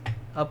fix this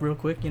up real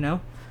quick, you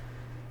know.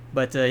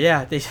 But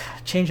yeah, they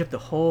changed up the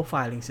whole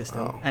filing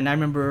system, Oh. and I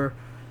remember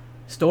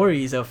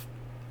stories of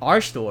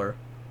our store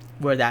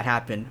where that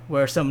happened,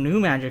 where some new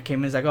manager came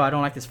in and was like, oh, I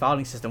don't like this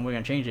filing system, we're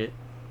gonna change it.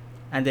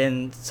 And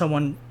then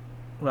someone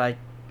like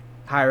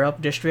higher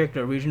up district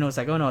or regional is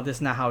like, oh no, this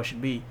is not how it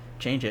should be,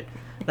 change it.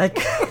 Like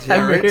I Yeah,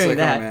 remember right. It's hearing like,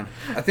 that. oh man,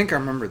 I think I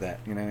remember that.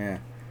 You know, yeah, it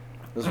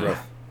was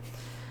rough.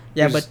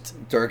 Yeah, There's but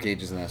dark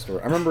ages in that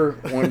store. I remember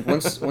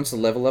once the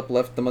Level Up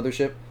left the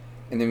mothership,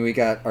 and then we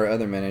got our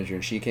other manager,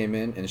 and she came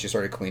in and she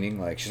started cleaning.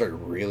 Like she started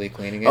really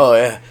cleaning it. Oh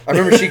yeah. I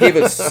remember she gave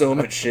us so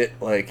much shit.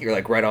 Like you're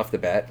like right off the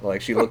bat.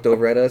 Like she looked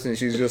over at us and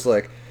she's just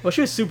like, well,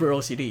 she was super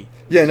OCD.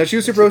 yeah, no, she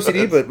was super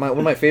OCD. But one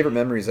of my favorite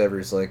memories ever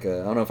is like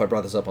I don't know if I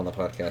brought this up on the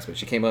podcast, but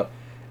she came up.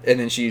 And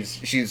then she's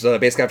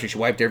basically after she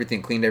wiped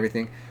everything, cleaned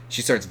everything,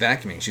 she starts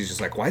vacuuming. She's just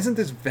like, why isn't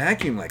this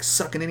vacuum like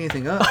sucking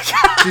anything up?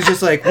 She's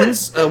just like,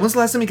 when's the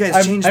last time you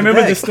guys changed the I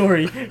remember bag? this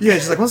story. Yeah,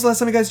 she's like, when's the last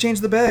time you guys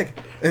changed the bag?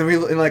 And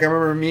like I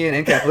remember me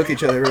and NCAP look at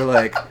each other. We were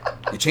like,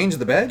 you changed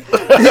the bag?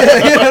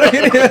 Yeah, you know what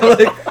I mean? Yeah,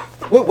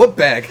 like what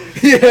bag?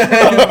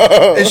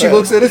 Yeah. And she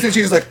looks at us and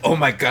she's like, oh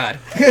my god.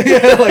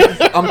 Yeah,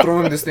 like I'm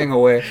throwing this thing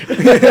away.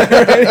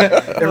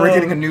 And we're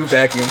getting a new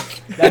vacuum.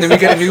 And then we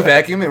get a new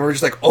vacuum and we're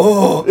just like,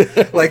 oh,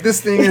 like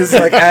this thing is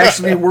like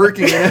actually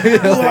working. You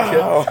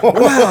know? Like,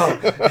 wow.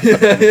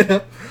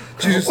 Yeah.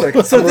 She's just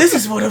like, So this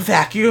is what a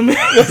vacuum is.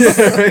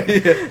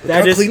 yeah.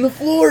 That is Clean the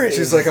floor.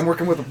 She's like, I'm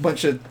working with a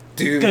bunch of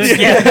dudes.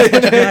 Yeah.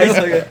 It's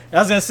like, I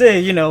was gonna say,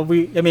 you know, I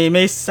mean, it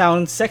may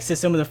sound sexist,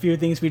 some of the few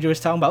things we were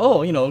just talking about.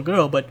 Oh, you know, a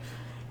girl, but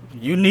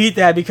you need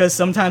that because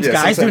sometimes Yeah,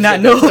 guys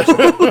sometimes do not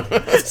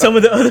know some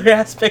of the other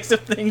aspects of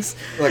things.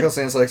 like I was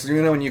saying, it's like, so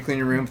you know when you clean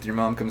your room, your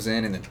mom comes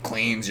in and then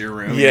cleans your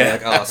room. Yeah.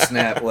 You're like, oh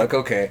snap. Like,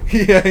 okay.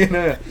 Yeah, you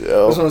know. It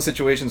Yeah. was one of those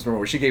situations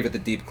where she gave it the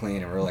deep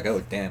clean, and we are like,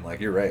 oh damn, like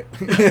you're right.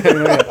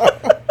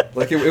 Yeah.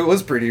 Like it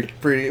was pretty.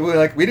 It was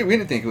like we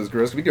didn't think it was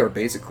gross. We do our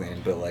basic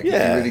cleaning, but like if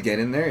Yeah. you really get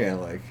in there, yeah,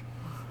 like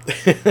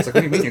it's like, what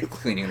do you mean you're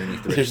cleaning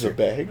underneath the There's a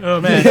register? bag. Oh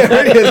man, Yeah,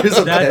 right, yeah, there's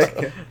a that,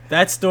 bag.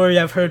 that story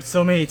I've heard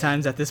so many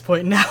times at this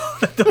point now.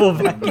 The whole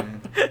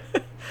vacuum.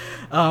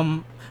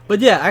 But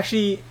yeah,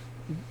 actually,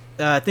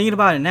 thinking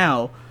about it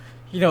now,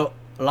 you know,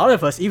 a lot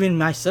of us, even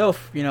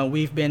myself, you know,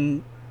 we've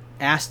been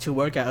asked to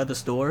work at other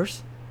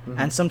stores,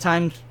 and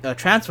sometimes a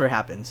transfer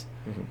happens.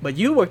 But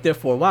you worked there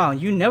for a while,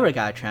 and you never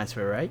got a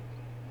transfer, right?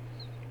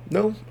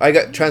 No, I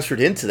got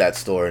transferred into that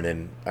store and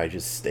then I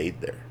just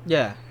stayed there.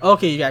 Yeah.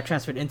 Okay, you got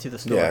transferred into the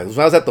store. Yeah, when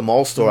I was at the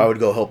mall store, I would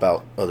go help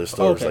out other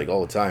stores Okay. like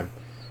all the time.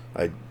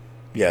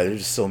 There's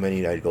just so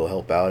many that I'd go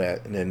help out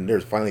at, and then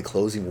there's finally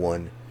closing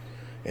one,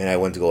 and I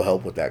went to go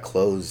help with that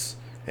close,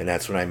 and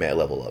that's when I met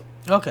Level Up.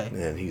 Okay.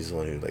 And he's the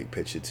one who like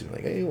pitched it to me,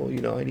 like, hey,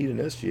 well, I need an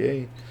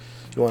SGA.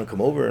 You want to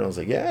come over? And I was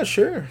like, yeah,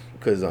 sure.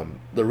 Because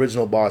the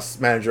original boss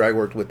manager I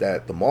worked with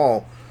at the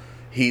mall,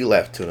 he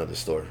left to another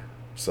store.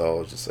 So I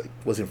was just like,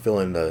 wasn't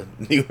feeling the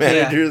new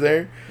manager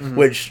there,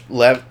 which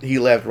he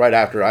left right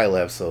after I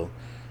left. So,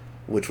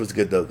 which was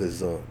good though,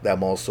 because that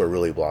mall store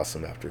really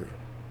blossomed after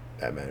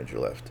that manager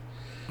left.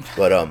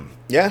 But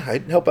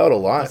I'd help out a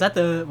lot.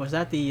 Was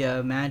that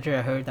the manager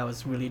I heard that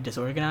was really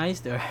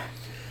disorganized, or?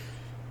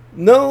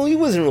 No, he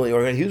wasn't really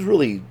organized. He was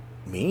really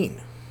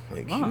mean.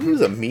 Like he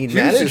was a mean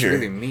manager. He was just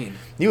really mean.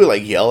 He would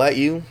like yell at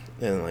you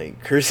and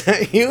like curse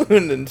at you,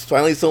 and then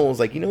finally someone was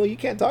like, you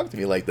can't talk to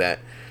me like that.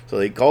 So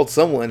they called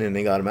someone and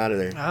they got him out of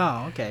there.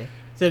 Oh, okay.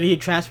 So did he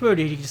transfer or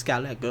did he just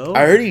got let go?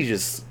 I heard he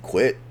just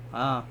quit.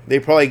 Oh. They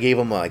probably gave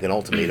him like an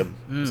ultimatum.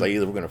 It's like,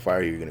 either we're gonna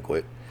fire you, or you're gonna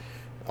quit.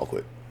 I'll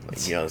quit.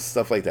 Like,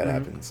 stuff like that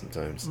happens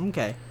sometimes.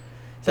 Okay.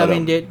 So but, I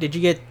mean, did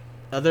you get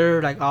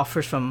other like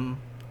offers from,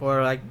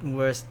 or like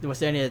was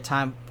there any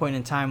point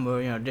in time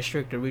where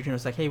district or region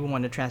was like, hey, we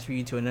want to transfer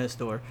you to another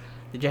store?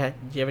 Did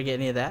you ever get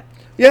any of that?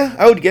 Yeah,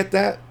 I would get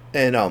that,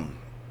 and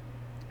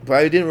but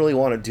I didn't really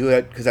want to do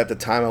it because at the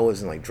time I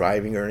wasn't like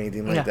driving or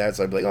anything like that.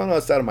 So I'd be like, oh no,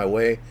 it's out of my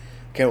way.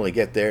 Can't really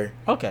get there.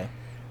 Okay.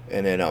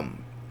 And then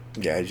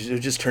I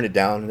just turn it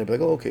down, and they'd be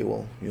like, oh, okay,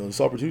 well,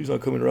 this opportunity's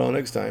not coming around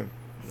next time.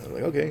 And I was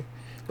like, okay.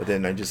 But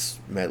then I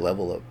just met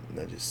Level Up, and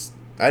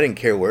I didn't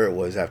care where it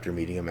was after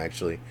meeting him.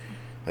 Actually,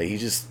 like he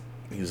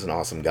was an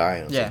awesome guy.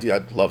 And I was like, dude,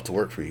 I'd love to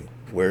work for you.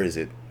 Where is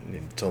it? And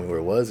he told me where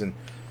it was, and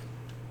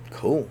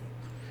cool.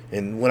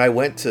 And when I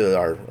went to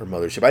our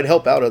mothership, I'd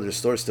help out other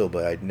stores still,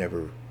 but I'd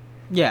never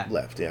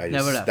left. Yeah,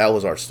 never left. That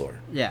was our store.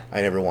 Yeah.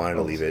 I never wanted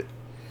to leave it.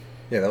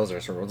 Yeah, that was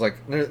our store. It was like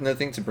another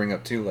thing to bring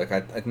up too. Like I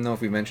don't know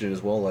if we mentioned it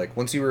as well. Like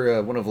once you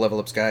were one of Level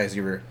Up's guys,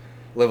 you were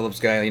Level Up's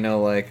guy.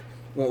 Like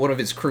one of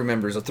his crew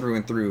members, through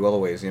and through,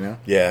 always.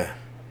 Yeah.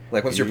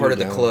 Like once you're part of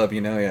the club,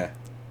 yeah.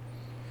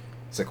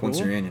 It's like once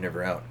you're in, you're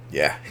never out.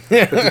 Yeah.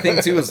 But the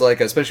thing too is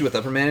like, especially with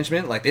upper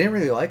management, like they didn't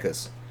really like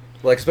us.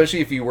 Like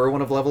especially if you were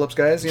one of Level Up's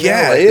guys,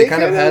 they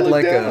kind of had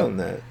like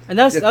that. And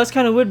that was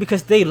kind of weird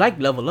because they liked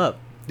Level Up.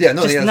 Yeah,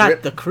 no, just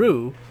not the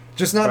crew.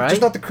 Just not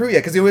the crew yet,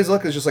 because they always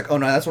look as just like, oh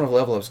no, that's one of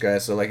Level Up's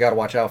guys, so like gotta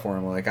watch out for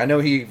him. Like I know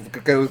he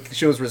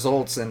shows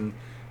results and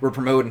we're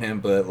promoting him,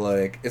 but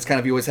like it's kind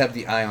of, you always have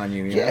the eye on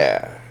you. You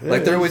know?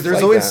 Like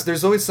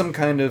there's always some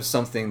kind of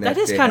something that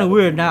is kind of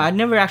weird. Now I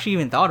never actually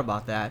even thought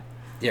about that.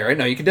 Yeah, right.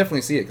 No, you can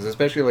definitely see it, because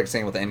especially like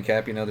saying with the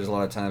NCAP, there's a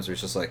lot of times where it's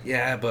just like,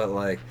 but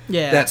like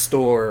that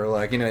store, or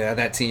like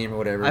that team or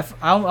whatever. It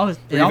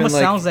almost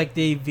sounds like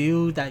they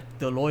view that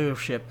the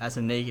lawyership as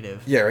a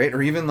negative. Yeah, right.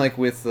 Or even like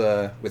with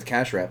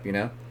Cash Rap,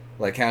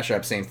 like Cash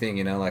Rap, same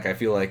thing. Like I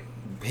feel like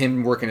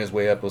him working his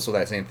way up also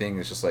that same thing.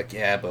 It's just like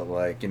but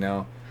like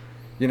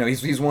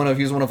he's one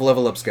of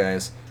Level Up's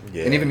guys.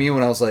 Yeah. And even me,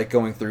 when I was like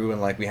going through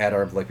and like we had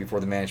our like before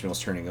the management was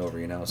turning over,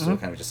 so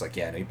kind of just like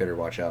no, you better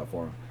watch out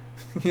for him.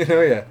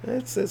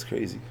 That's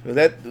crazy. Just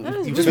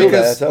because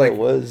that's how it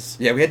was.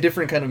 Yeah, we had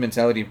different kind of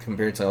mentality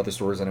compared to other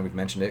stores. I know we've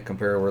mentioned it.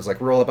 Where it's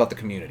like we're all about the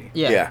community.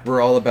 Yeah. We're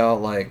all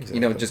about like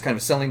just kind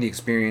of selling the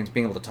experience,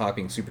 being able to talk,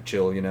 being super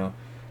chill.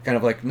 Kind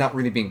of like not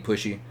really being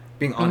pushy,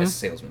 being honest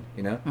salesman.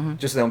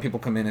 Just that when people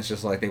come in, it's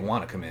just like they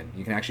want to come in.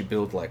 You can actually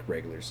build like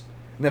regulars,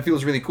 and that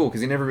feels really cool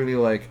because he never really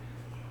like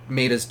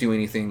made us do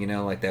anything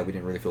like that we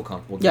didn't really feel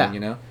comfortable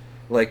doing.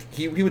 Like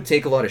he would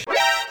take a lot of shit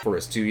for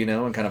us too,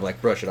 and kind of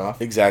like brush it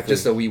off. Exactly.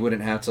 Just so we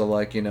wouldn't have to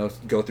like,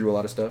 go through a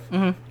lot of stuff.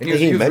 Mm-hmm. And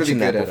he mentioned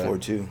really that before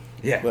too.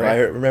 Yeah. But right. I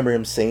remember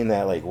him saying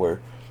that, like,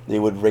 where they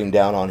would ring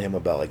down on him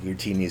about like, your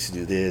team needs to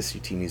do this,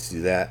 your team needs to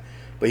do that,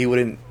 but he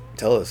wouldn't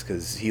tell us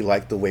because he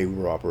liked the way we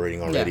were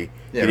operating already.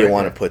 He didn't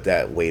want to put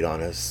that weight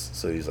on us,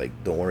 so he's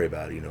like, don't worry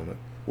about it,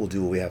 we'll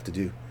do what we have to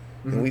do.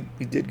 Mm-hmm. And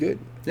we did good.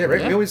 Yeah,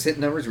 right. We always hit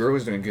numbers. We were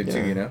always doing good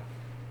too,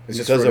 It's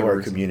just because of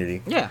our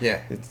community.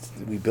 Yeah.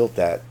 We built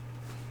that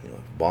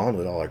bond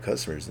with all our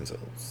customers, and so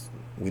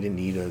we didn't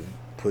need to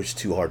push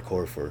too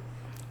hardcore for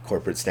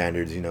corporate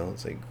standards.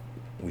 It's like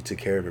we took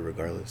care of it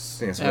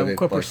regardless.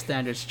 Corporate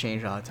standards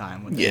change all the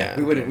time.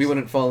 We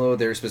wouldn't follow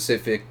their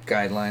specific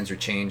guidelines or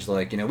change.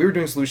 Like we were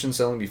doing solution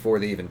selling before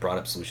they even brought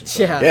up solution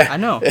selling. Yeah. I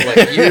know.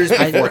 Like years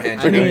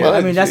beforehand.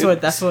 I mean that's one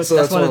of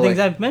the things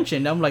I've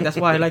mentioned. I'm like, that's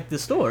why I like the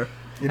store.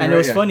 And it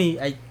was funny.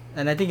 I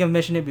think I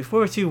mentioned it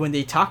before too when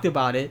they talked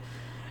about it.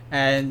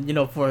 And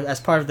for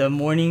as part of the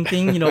morning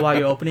thing, while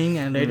you're opening,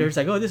 and later it's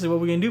like, oh, this is what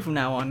we're gonna do from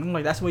now on. I'm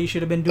like, that's what you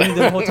should have been doing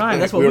the whole time.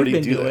 That's what we've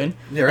been doing.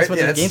 Yeah, right? That's what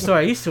the game store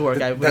I used to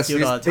work at would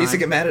do all the time. They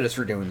get mad at us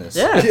for doing this.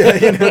 Yeah.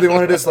 They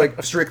wanted us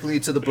like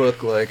strictly to the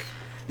book. Like,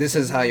 this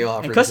is how you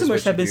offer. And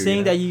customers have been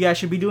saying that you guys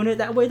should be doing it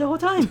that way the whole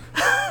time.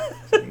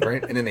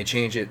 Right, and then they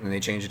change it, and they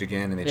change it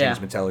again, and they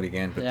change mentality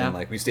again. But then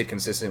like we stayed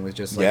consistent with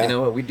just like, you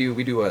know what, we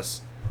do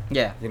us.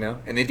 Yeah.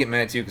 And they'd get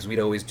mad too because we'd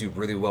always do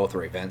really well with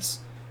our events.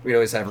 We'd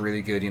always have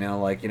really good,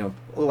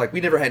 like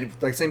we never had,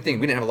 like, same thing.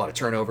 We didn't have a lot of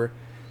turnover.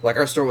 Like,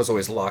 our store was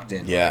always locked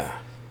in. Yeah.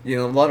 You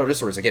know, a lot of other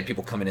stores, I get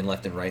people coming in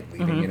left and right,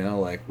 leaving. Mhm. You know,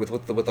 like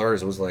with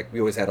ours, it was like we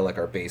always had like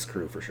our base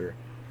crew for sure.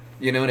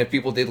 You know, and if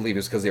people did leave,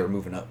 it's because they were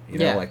moving up. You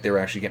know, Yeah. like they were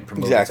actually getting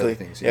promoted Exactly. to other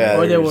things. Yeah. know?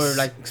 Or they there's were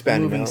like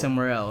expanding moving out.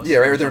 somewhere else. Yeah,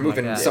 or they're something like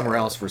moving that. somewhere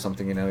else for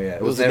something. You know, yeah.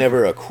 It was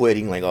never a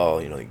quitting, like, oh,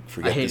 you know, like,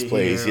 forget hate this it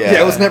place. here. Yeah,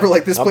 Yeah, it was never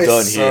like this I'm place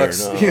done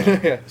sucks. here. No.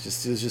 yeah. It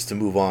was just to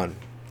move on.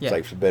 Yeah. It's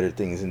like for better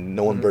things, and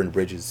no one Mhm. burned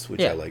bridges,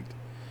 which Yeah. I liked.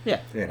 Yeah.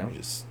 You know. We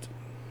just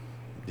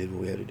did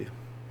what we had to do.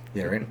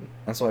 Yeah, right.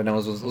 That's why I know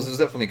it was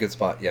definitely a good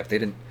spot. Yeah, if they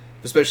didn't,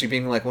 especially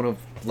being like one of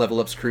Level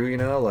Up's crew, you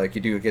know, like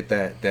you do get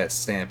that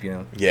stamp, you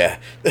know. Yeah,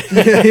 Yeah.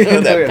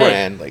 that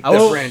brand, like I That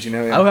will- brand, you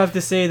know. Yeah. I would have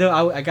to say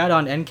though, I got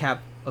on NCAP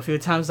a few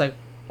times. Like,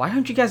 why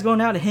aren't you guys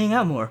going out to hang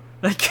out more?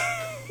 Like,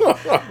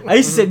 I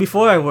used to say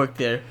before I worked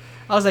there,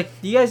 I was like,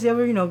 do you guys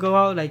ever go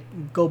out like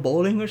go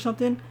bowling or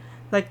something?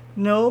 Like,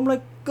 no. I'm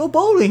like, go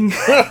bowling.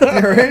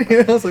 Yeah, right?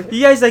 Yeah, I was like,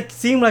 You guys like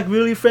seem like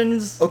really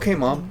friends. okay,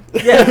 mom.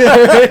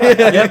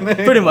 Yeah, yeah,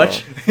 pretty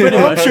much. Pretty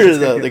I'm much.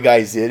 sure the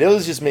guys did. It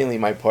was just mainly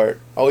my part.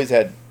 I always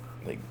had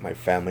like my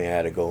family I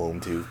had to go home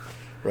to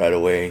right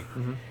away.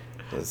 Mhm.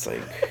 It's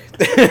like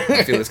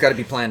I feel it's got to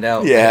be planned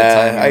out. yeah,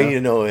 ahead of time, you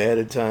know? ahead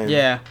of time.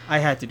 Yeah, I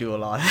had to do a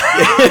lot.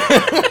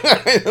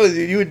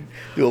 You would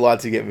do a lot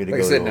to get me to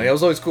Like go. I said, home. no, it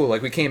was always cool.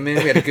 Like we came in,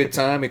 we had a good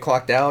time, we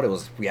clocked out,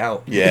 we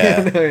out.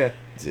 Yeah. You know, yeah.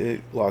 That's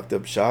it. Locked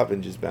up shop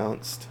and just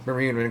bounced.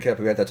 Remember you and Cap,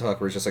 we had that talk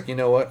where it's just like, you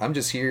know what? I'm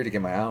just here to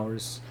get my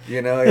hours.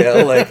 You know,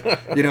 yeah, like,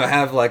 you know,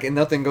 have like, and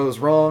nothing goes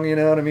wrong, you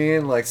know what I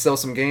mean? Like, sell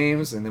some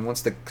games, and then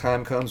once the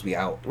time comes, we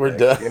out. We're Like,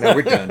 done. You know,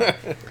 we're done.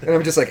 And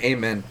I'm just like,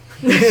 amen.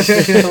 You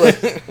know,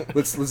 like,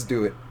 let's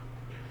do it.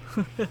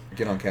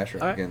 Get on Cash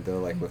App All right. again, though.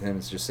 Like, with him,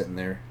 it's just sitting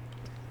there,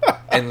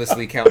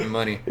 endlessly counting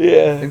money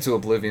Yeah. into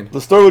oblivion.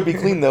 The store would be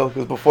clean though,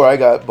 because before I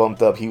got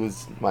bumped up, he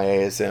was my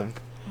ASM,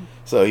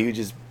 so he would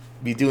just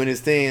be doing his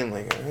thing. I'm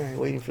like, all right,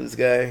 waiting for this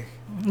guy.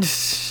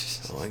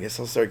 Oh, I guess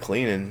I'll start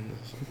cleaning.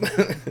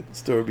 The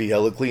store would be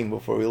hella clean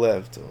before we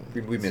left. So.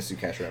 We miss you,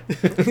 Cash App.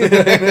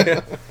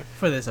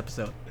 For this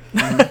episode.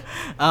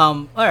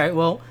 All right.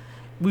 Well,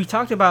 we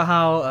talked about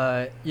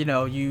how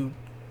you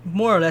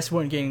more or less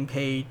weren't getting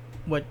paid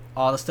what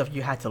all the stuff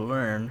you had to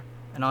learn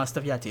and all the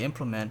stuff you had to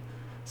implement.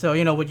 So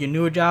with your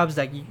newer jobs,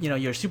 like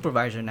you're a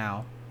supervisor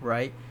now,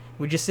 right?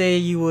 Would you say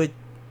you're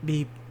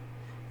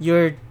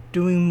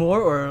doing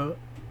more or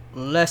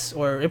less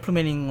or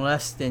implementing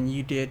less than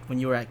you did when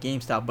you were at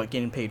GameStop, but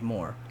getting paid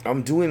more?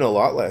 I'm doing a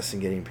lot less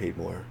and getting paid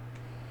more.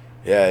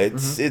 Yeah, it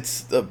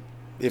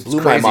blew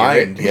my crazy,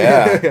 right? mind.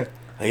 Yeah.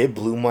 Like, it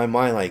blew my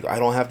mind. Like, I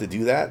don't have to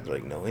do that.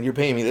 Like, no, and you're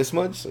paying me this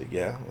much. Like,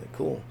 yeah, like,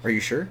 cool. Are you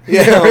sure?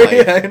 Yeah, like,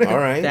 Yeah. all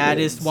right. That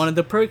is one of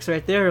the perks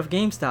right there of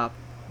GameStop.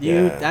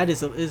 Dude, Yeah. that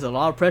is a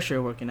lot of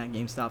pressure working at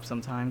GameStop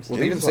sometimes. Well,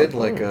 they even It's said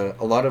like, like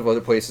a lot of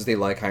other places they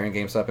like hiring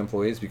GameStop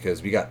employees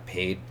because we got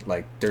paid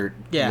like dirt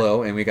Yeah.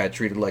 low and we got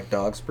treated like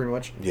dogs pretty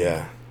much.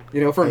 Yeah.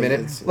 You know, for a I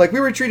minute, guess- like we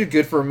were treated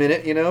good for a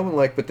minute, you know,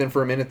 like but then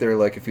for a minute they're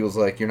like it feels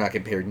like you're not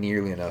getting paid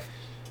nearly enough.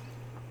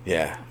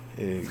 Yeah.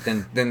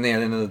 Then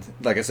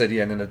like I said,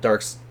 yeah, and then the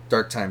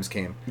dark times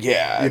came.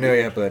 Yeah. You know,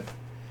 yeah, but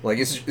like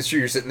it's true.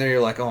 You're sitting there,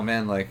 you're like, oh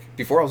man, like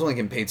before I was only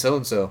getting paid so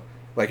and so.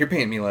 Like you're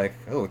paying me like,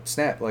 oh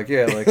snap, like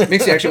yeah, like it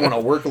makes you actually want to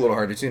work a little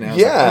harder too now.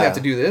 It's like, Yeah. I have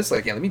to do this,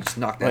 like yeah, let me just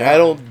knock that Like, out. I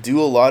don't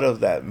do a lot of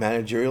that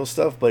managerial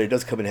stuff, but it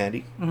does come in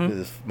handy. Mhm.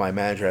 Because if my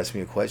manager asks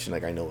me a question,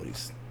 like, I know what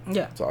he's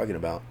Yeah. talking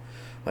about.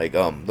 Like,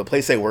 the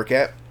place I work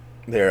at,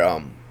 their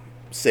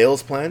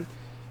sales plan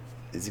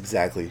is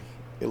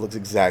it looks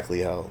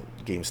exactly how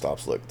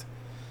GameStop's looked.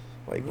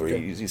 Like, where Okay.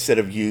 you instead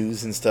of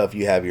used and stuff,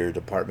 you have your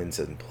departments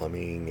in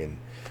plumbing and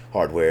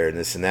hardware and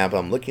this and that. But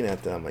I'm looking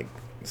at them, like,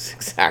 it's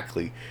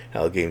exactly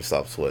how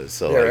GameStop's was.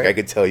 So, Yeah, like, right. I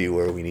could tell you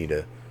where we need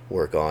to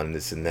work on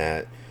this and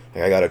that.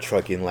 Like, I got a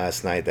truck in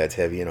last night that's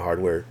heavy in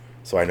hardware,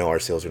 so I know our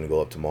sales are going to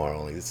go up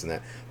tomorrow, like this and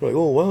that. They're like,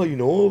 oh, wow, you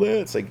know all that?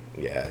 It's like,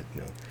 yeah,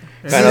 no.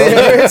 Kind of,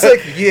 It's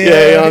like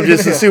yeah, I'm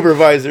just a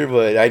supervisor,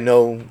 but I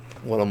know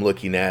what I'm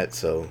looking at,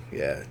 so,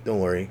 yeah, don't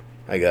worry.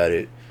 I got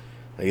it.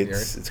 Like,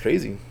 it's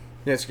crazy.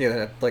 Yeah, it's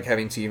like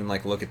having to even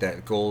like look at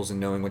that goals and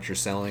knowing what you're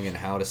selling and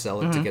how to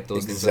sell it to Mhm. get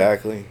those things. Done.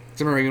 Exactly. I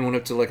remember I even went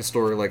up to like a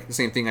store, like the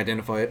same thing,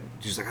 identify it.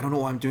 She's like, I don't know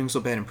why I'm doing so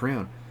bad in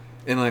pre-owned.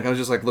 And like I was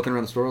just like looking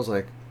around the store, I was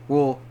like,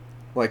 well,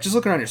 like just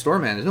looking around your store,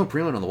 man, there's no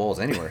pre-owned on the walls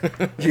anywhere.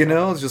 You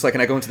know, it's just like,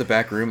 and I go into the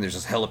back room, there's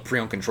just hella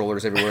pre-owned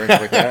controllers everywhere and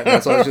stuff like that.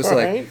 And so I was just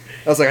like, Right?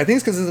 I was like, I think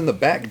it's because it's in the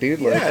back,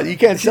 dude. Like, Yeah, you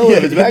can't sell it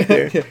if it's back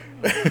there.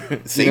 Yeah.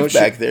 Safe You know,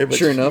 back there, but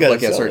sure you enough, gotta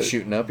like I sell start it.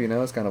 shooting up. You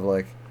know, it's kind of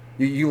like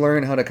you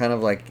learn how to kind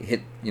of like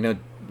hit, you know,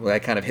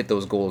 like kind of hit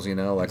those goals. You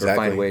know, like or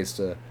Exactly. find ways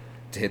to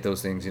hit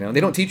those things. You know, they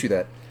don't teach you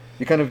that.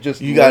 You kind of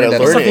just You gotta that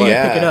learn something it, you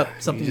yeah. pick it up,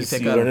 something you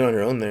pick you up. learn it on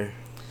your own there.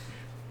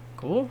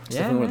 Cool. It's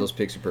Yeah. definitely one man. of those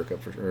picks you perk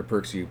up for sure, or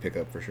perks you pick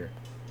up for sure.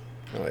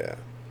 Oh, yeah.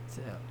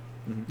 So,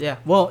 Mhm. yeah.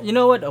 Well, you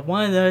know what?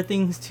 One of the other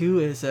things too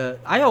is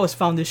I always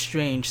found this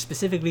strange,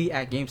 specifically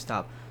at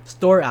GameStop,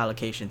 store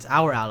allocations,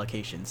 hour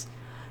allocations.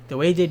 The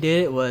way they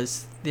did it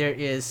was there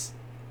is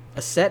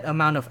a set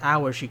amount of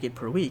hours you get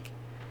per week,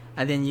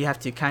 and then you have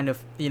to kind of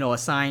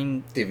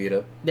assign Divvy it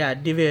up.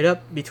 divvy it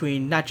up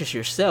between not just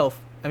yourself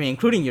I mean,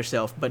 including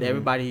yourself, but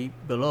everybody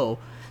below.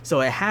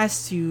 So it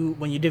has to,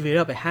 when you divvy it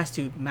up, it has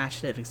to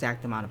match that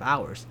exact amount of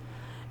hours.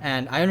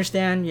 And I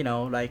understand,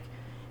 like,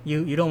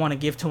 you don't want to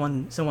give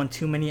someone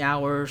too many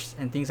hours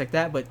and things like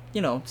that. But,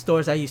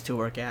 stores I used to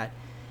work at,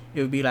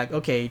 it would be like,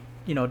 okay,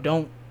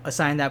 don't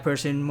assign that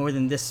person more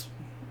than this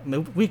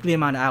weekly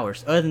amount of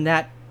hours. Other than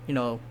that,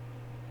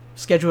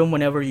 schedule them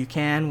whenever you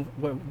can,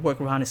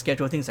 work around the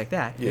schedule, things like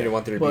that. You don't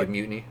want there to be a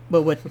mutiny.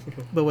 But with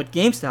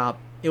GameStop,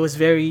 it was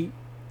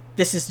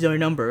this is your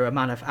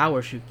amount of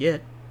hours you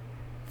get,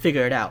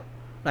 figure it out.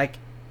 Like,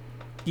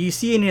 do you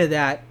see any of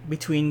that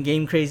between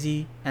Game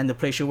Crazy and the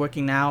place you're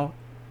working now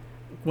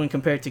when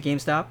compared to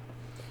GameStop?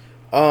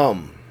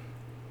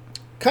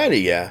 Kind of,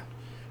 yeah.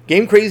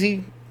 Game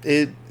Crazy,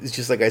 it's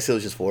just like I said, it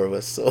was just 4 of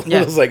us. So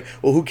Yeah. it was like,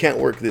 well, who can't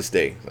work this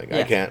day? Like, I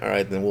Yeah. can't. All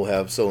right, then we'll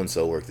have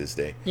so-and-so work this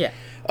day. Yeah.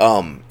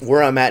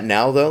 Where I'm at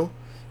now, though,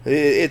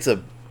 it's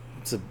a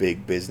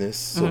big business.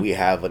 So we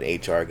have an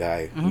HR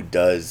guy who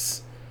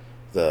does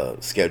the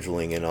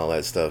scheduling and all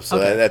that stuff. So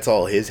Okay. that's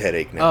all his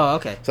headache now. Oh,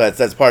 okay. So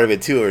that's part of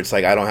it too. Where it's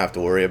like I don't have to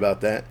worry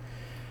about that.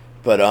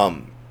 But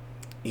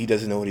he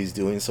doesn't know what he's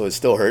doing, so it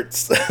still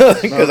hurts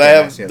because I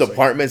have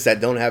departments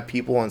that don't have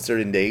people on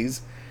certain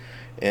days,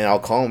 and I'll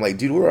call him like,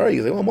 "Dude, where are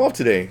you?" He's like, "Oh, I'm off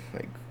today."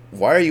 Like,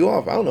 why are you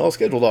off? I don't know. I'm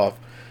scheduled off.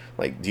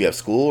 Like, do you have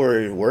school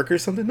or work or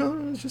something?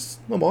 No, it's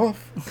just I'm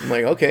off. I'm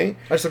like, okay.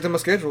 I just looked at my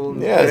schedule.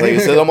 Yeah, it's like you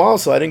said I'm off,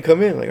 so I didn't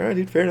come in. Like, all right,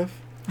 dude, fair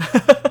enough.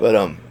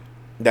 But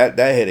that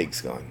headache's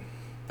gone.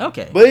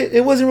 Okay. But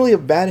it wasn't really a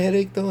bad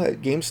headache though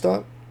at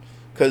GameStop,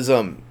 because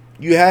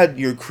you had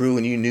your crew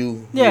and you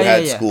knew who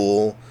had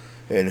school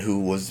and who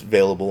was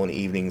available in the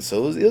evenings,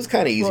 so it was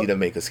kind of easy to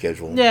make a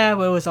schedule. Yeah,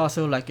 but it was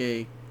also like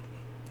a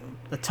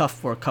tough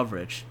for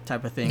coverage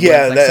type of thing.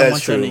 Yeah, like that's someone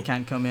true. suddenly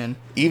can't come in.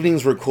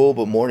 Evenings were cool,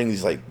 but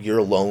mornings, like, you're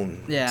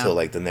alone Yeah. till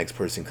like the next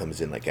person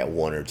comes in like at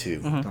 1 or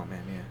 2. Oh man,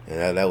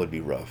 yeah. And that would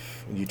be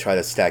rough. You try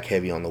to stack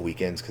heavy on the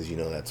weekends because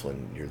that's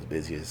when you're the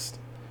busiest.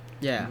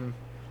 Yeah. Mm-hmm.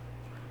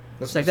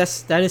 It's like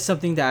that is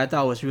something that I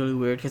thought was really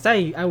weird, because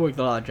I worked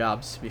a lot of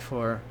jobs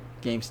before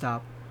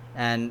GameStop,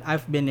 and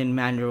I've been in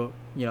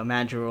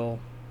managerial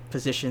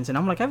positions, and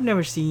I'm like, I've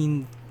never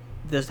seen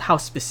this, how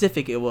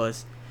specific it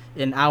was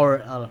in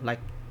our like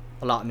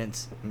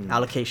allotments,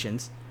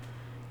 allocations,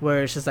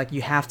 where it's just like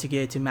you have to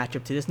get it to match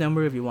up to this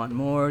number. If you want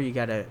more, you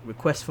gotta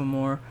request for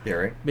more. Yeah,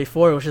 right.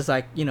 Before, it was just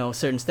like,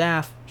 certain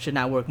staff should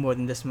not work more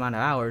than this amount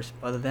of hours.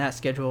 Other than that,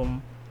 schedule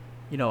them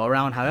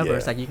around. However,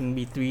 it's like you can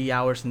be 3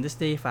 hours in this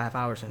day, 5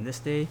 hours in this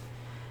day,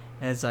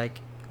 and it's like,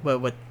 but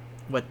with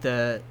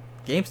the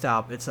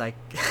GameStop, it's like,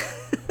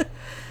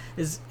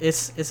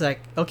 it's like,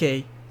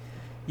 okay,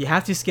 you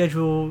have to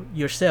schedule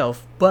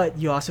yourself, but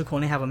you also can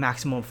only have a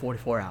maximum of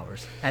 44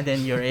 hours, and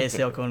then your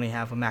ASL can only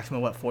have a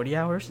maximum of 40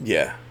 hours.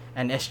 Yeah.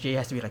 And SJ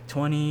has to be like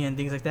 20 and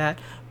things like that,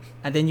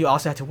 and then you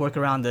also have to work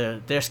around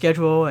their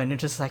schedule, and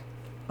it's just like,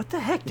 what the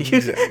heck, dude?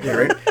 Exactly,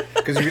 right?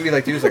 Because you really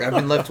like, dude, it's like I've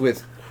been left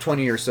with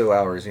 20 or so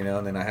hours, and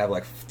then I have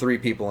like 3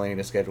 people I need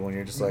to schedule, and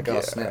you're just like,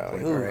 oh snap,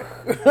 like, all right.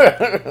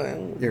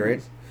 Yeah,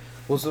 right.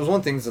 Well, so there's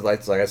one thing that,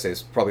 like I say,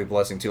 is probably a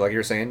blessing too. Like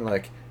you're saying,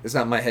 like, it's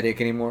not my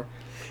headache anymore.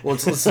 Well,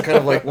 it's kind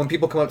of like when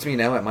people come up to me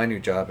now at my new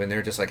job, and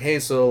they're just like, hey,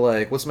 so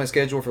like, what's my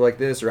schedule for like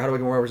this, or how do I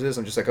get more hours of this?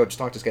 I'm just like, oh, just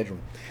talk to schedule.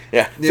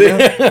 Yeah.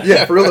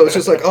 Yeah, for real though. It's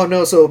just like, oh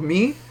no, so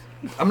me,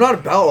 I'm not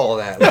about all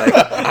that. Like,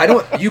 I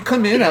don't. You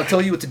come in, I'll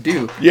tell you what to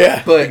do.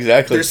 Yeah, but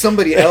exactly. There's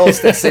somebody else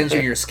that sends you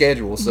your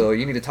schedule, so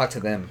you need to talk to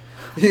them.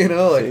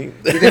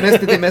 Like,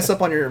 did they mess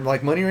up on your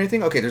like money or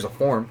anything? Okay, there's a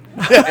form,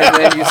 and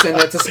then you send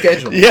that to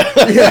schedule. Yeah,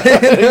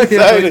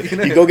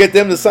 exactly. You go get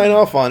them to sign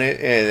off on it,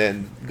 and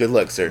then good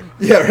luck, sir.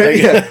 Yeah,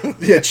 right.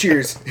 Yeah.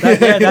 Cheers.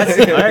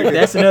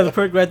 That's another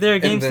perk right there.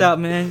 GameStop,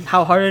 man.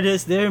 How hard it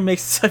is there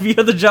makes every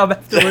other job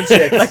afterwards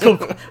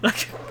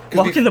like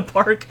walk in the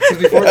park. Because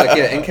before, like,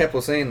 NCAP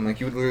was saying, like,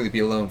 you would literally be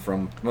alone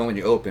from the moment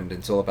you opened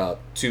until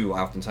about 2,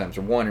 oftentimes,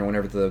 or 1, or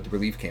whenever the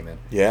relief came in.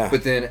 Yeah.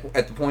 But then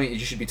at the point, you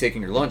should be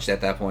taking your lunch at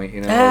that point,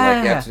 or,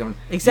 like, you have to,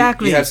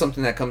 exactly. You have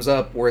something that comes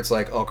up where it's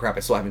like, oh crap, I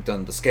still haven't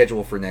done the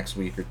schedule for next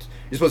week, or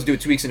you're supposed to do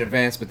it 2 weeks in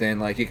advance, but then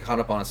like you get caught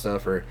up on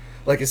stuff, or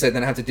like I said,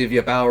 then I have to divvy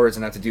up hours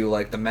and have to do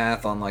like the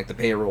math on like the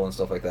payroll and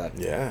stuff like that.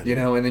 Yeah.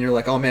 And then you're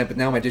like, oh man, but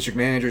now my district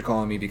manager's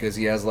calling me because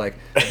he has like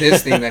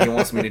this thing that he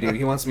wants me to do.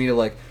 He wants me to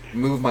like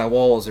move my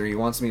walls, or he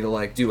wants me to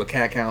like do a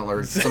cat count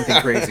or something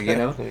crazy,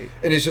 And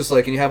it's just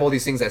like, and you have all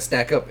these things that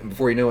stack up, and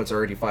before you know it's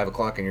already 5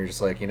 o'clock, and you're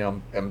just like,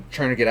 I'm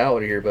trying to get out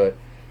of here, but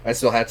I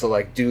still have to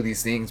like do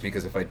these things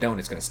because if I don't,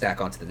 it's gonna stack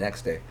onto the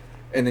next day,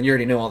 and then you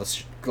already know all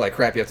this like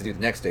crap you have to do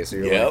the next day, so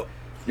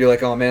you're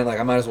like, oh man, like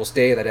I might as well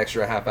stay that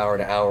extra half hour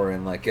to hour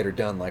and like get her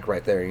done like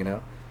right there,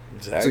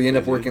 Exactly. So you end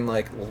up working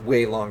like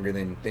way longer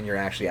than you're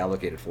actually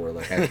allocated for,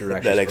 like after you're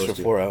actually that extra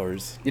 4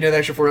 hours. The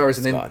extra 4 hours,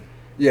 and then gone.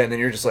 Yeah, and then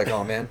you're just like,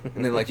 oh man,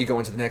 and then like you go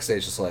into the next day,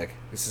 it's just like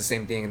it's the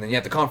same thing, and then you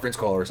have the conference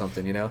call or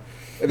something, and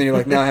then you're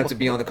like, now I have to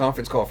be on the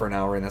conference call for an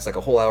hour, and that's like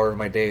a whole hour of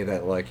my day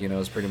that like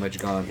is pretty much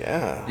gone.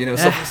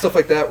 Yeah. Stuff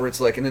like that, where it's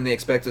like, and then they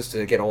expect us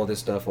to get all this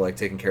stuff like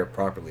taken care of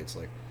properly. It's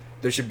like,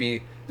 there should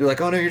be. They're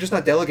like, oh no, you're just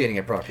not delegating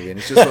it properly, and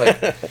it's just like,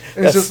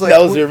 that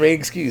was their main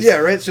excuse. Yeah,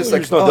 right. It's just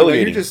like, just not oh no, you're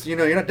delegating. just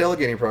you're not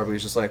delegating properly.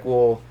 It's just like,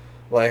 well,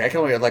 like I can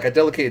only I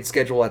delegated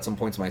schedule at some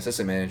points to my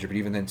assistant manager, but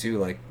even then too,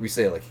 like we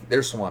say, like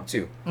they're swamped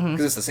too,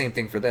 because it's the same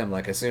thing for them.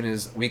 Like as soon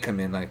as we come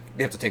in, like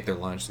they have to take their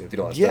lunch, they have to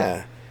do all that stuff.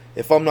 Yeah,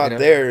 if I'm not You know?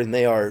 there and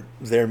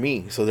they're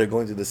me, so they're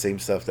going through the same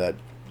stuff that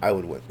I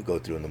would go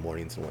through in the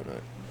mornings and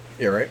whatnot.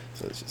 Yeah, right.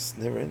 So it's just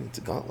never ending. It's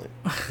a gauntlet.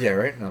 Yeah,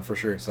 right. No, for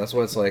sure. So that's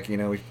what it's like. You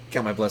know, we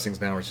count my blessings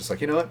now. Where it's just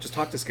like, you know what? Just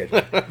talk to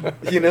schedule.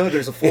 You know,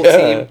 there's a full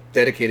team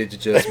dedicated to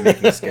just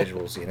making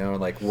schedules. You know,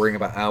 like worrying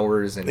about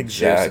hours and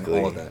shifts and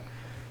all of that.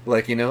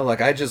 Like, you know,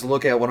 like I just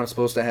look at what I'm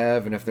supposed to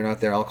have, and if they're not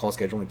there, I'll call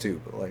scheduling too.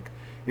 But like,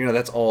 you know,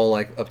 that's all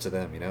like up to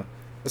them. You know,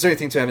 is there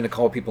anything to having to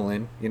call people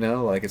in? You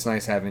know, like it's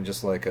nice having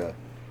just like a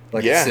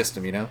a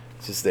system. You know,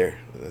 It's just there.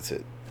 That's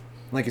it.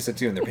 like you said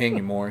too, and they're paying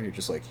you more. You're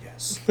just like,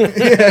 yes.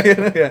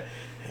 Yeah.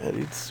 Yeah,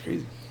 dude, it's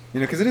crazy. You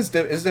know, because it's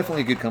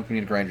definitely a good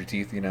company to grind your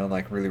teeth, you know,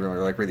 like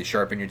really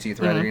sharpen your teeth,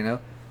 rather, you know,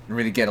 and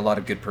really get a lot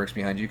of good perks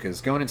behind you. Because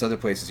going into other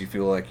places, you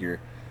feel like you're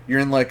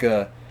in like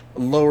a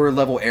lower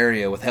level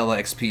area with hella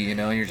XP, you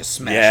know, and you're just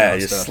smashing out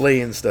You're stuff.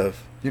 slaying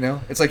stuff. You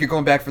know, it's like you're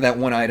going back for that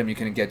one item you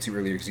couldn't get to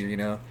earlier because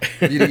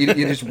you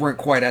just weren't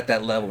quite at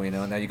that level, you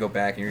know. And now you go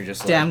back and you're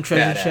just Damn like,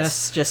 treasure badass.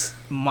 chests just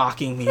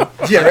mocking me.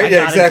 Yeah, right. I Yeah,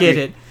 gotta exactly. get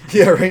it.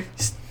 Yeah, right.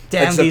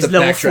 Damn, Except these to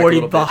level backtrack a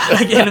 40 little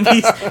bit.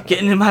 enemies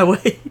getting in my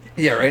way.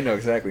 Yeah, right. No,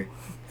 exactly.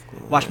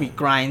 Watch me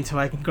grind so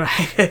I can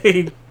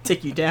grind,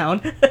 take you down.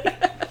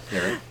 Yeah,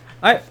 right.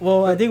 Alright,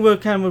 well, I think we're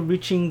kind of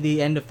reaching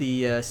the end of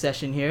the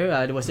session here.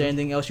 Was there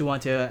anything else you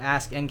want to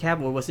ask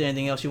NCAP, or was there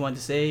anything else you want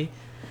to say,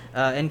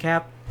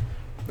 NCAP?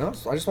 No,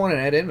 I just wanted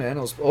to add in, man.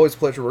 It was always a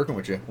pleasure working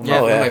with you. One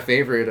Yeah. of my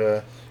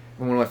favorite,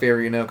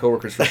 you know,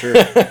 coworkers for sure.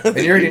 And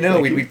you already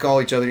know we'd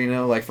call each other, you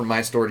know, like from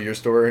my store to your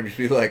store, and we'd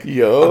be like,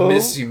 Yo. I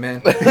miss you,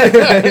 man.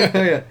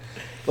 Yeah.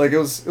 Like it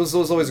was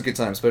always a good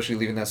time, especially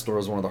leaving that store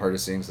was one of the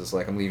hardest things. It's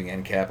like I'm leaving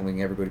NCAP, I'm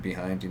leaving everybody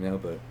behind, you know.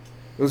 But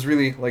it was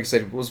really, like I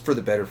said, it was for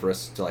the better for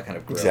us to like kind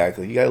of grow.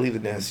 Exactly. You gotta leave the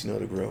nest, you know,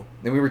 to grow.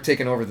 Then we were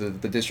taking over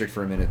the district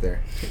for a minute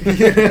there.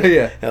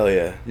 Yeah. Hell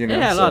yeah. You know,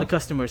 Yeah, a so- lot of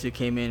customers who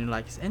came in and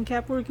like, is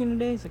NCAP working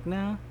today? It's like,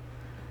 nah.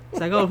 It's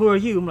like, oh, who are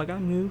you? I'm like,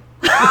 I'm new.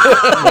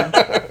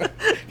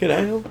 Can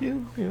I help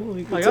you? You know,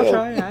 Like, what's I'll up?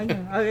 try.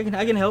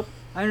 I can help.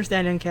 I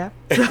understand NCAP.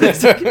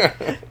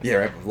 Yeah,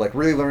 right. Like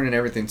really learning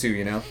everything too.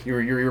 You know,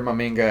 you're my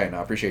main guy, and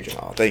I appreciate you.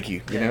 Oh, thank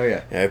you. You know,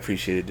 yeah. Yeah, I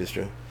appreciate it,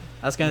 Distro.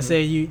 I was gonna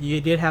say you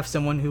did have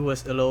someone who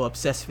was a little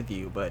obsessed with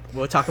you, but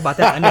we'll talk about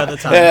that another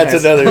time. Yeah,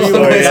 that's another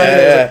story.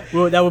 Yeah.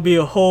 Well, that would be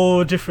a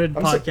whole different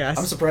podcast.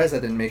 I'm surprised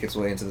that didn't make its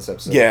way into this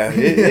episode. Yeah,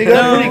 it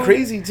got No. pretty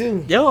crazy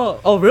too. Yo,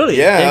 oh really?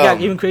 Yeah, It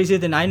got even crazier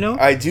than I know.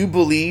 I do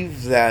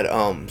believe that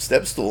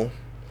Stepstool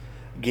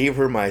gave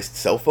her my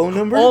cell phone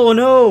number. Oh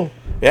no!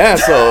 Yeah,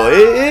 so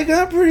it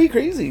got pretty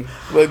crazy.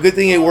 But good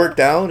thing it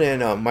worked out,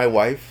 and my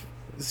wife,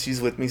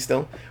 she's with me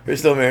still. We're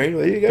still married.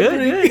 But it got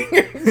Good,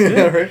 pretty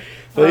Yeah, right.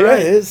 But yeah,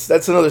 Alright.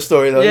 that's another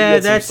story though. Yeah,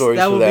 You got some that stories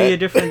would for be that. a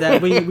different. That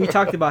we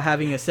talked about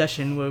having a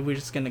session where we're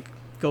just gonna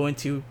go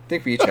into. I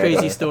think we each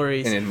Crazy had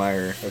stories. an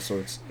admirer of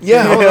sorts.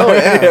 Yeah, oh,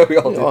 yeah. Yeah, we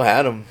all do.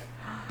 had them.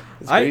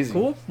 It's All right, crazy.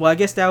 cool. Well, I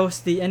guess that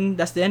was the end.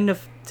 That's the end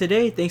of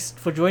today. Thanks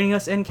for joining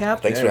us, NCAP.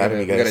 Thanks for having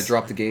me, guys. We gotta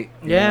drop the gate.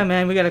 you Yeah, know?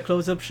 man, we gotta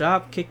close up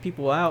shop, kick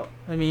people out.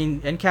 I mean,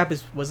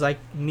 NCAP was like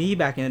me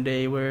back in the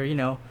day, where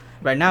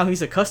right now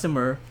he's a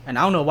customer, and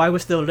I don't know why we're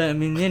still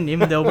letting him in,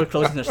 even though we're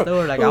closing the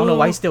store. Like I don't know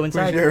why he's still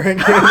inside. Yeah, right.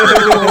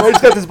 I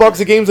just got this box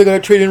of games I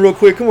gotta trade in real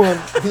quick. Come on.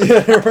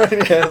 Yeah,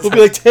 right. Yeah, It'll be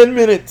like 10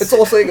 minutes. it's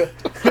all Sega.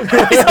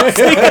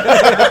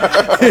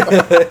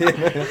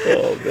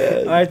 Oh, man.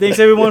 All right, thanks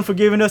everyone for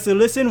giving us a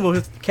listen.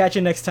 We'll catch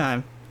you next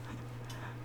time.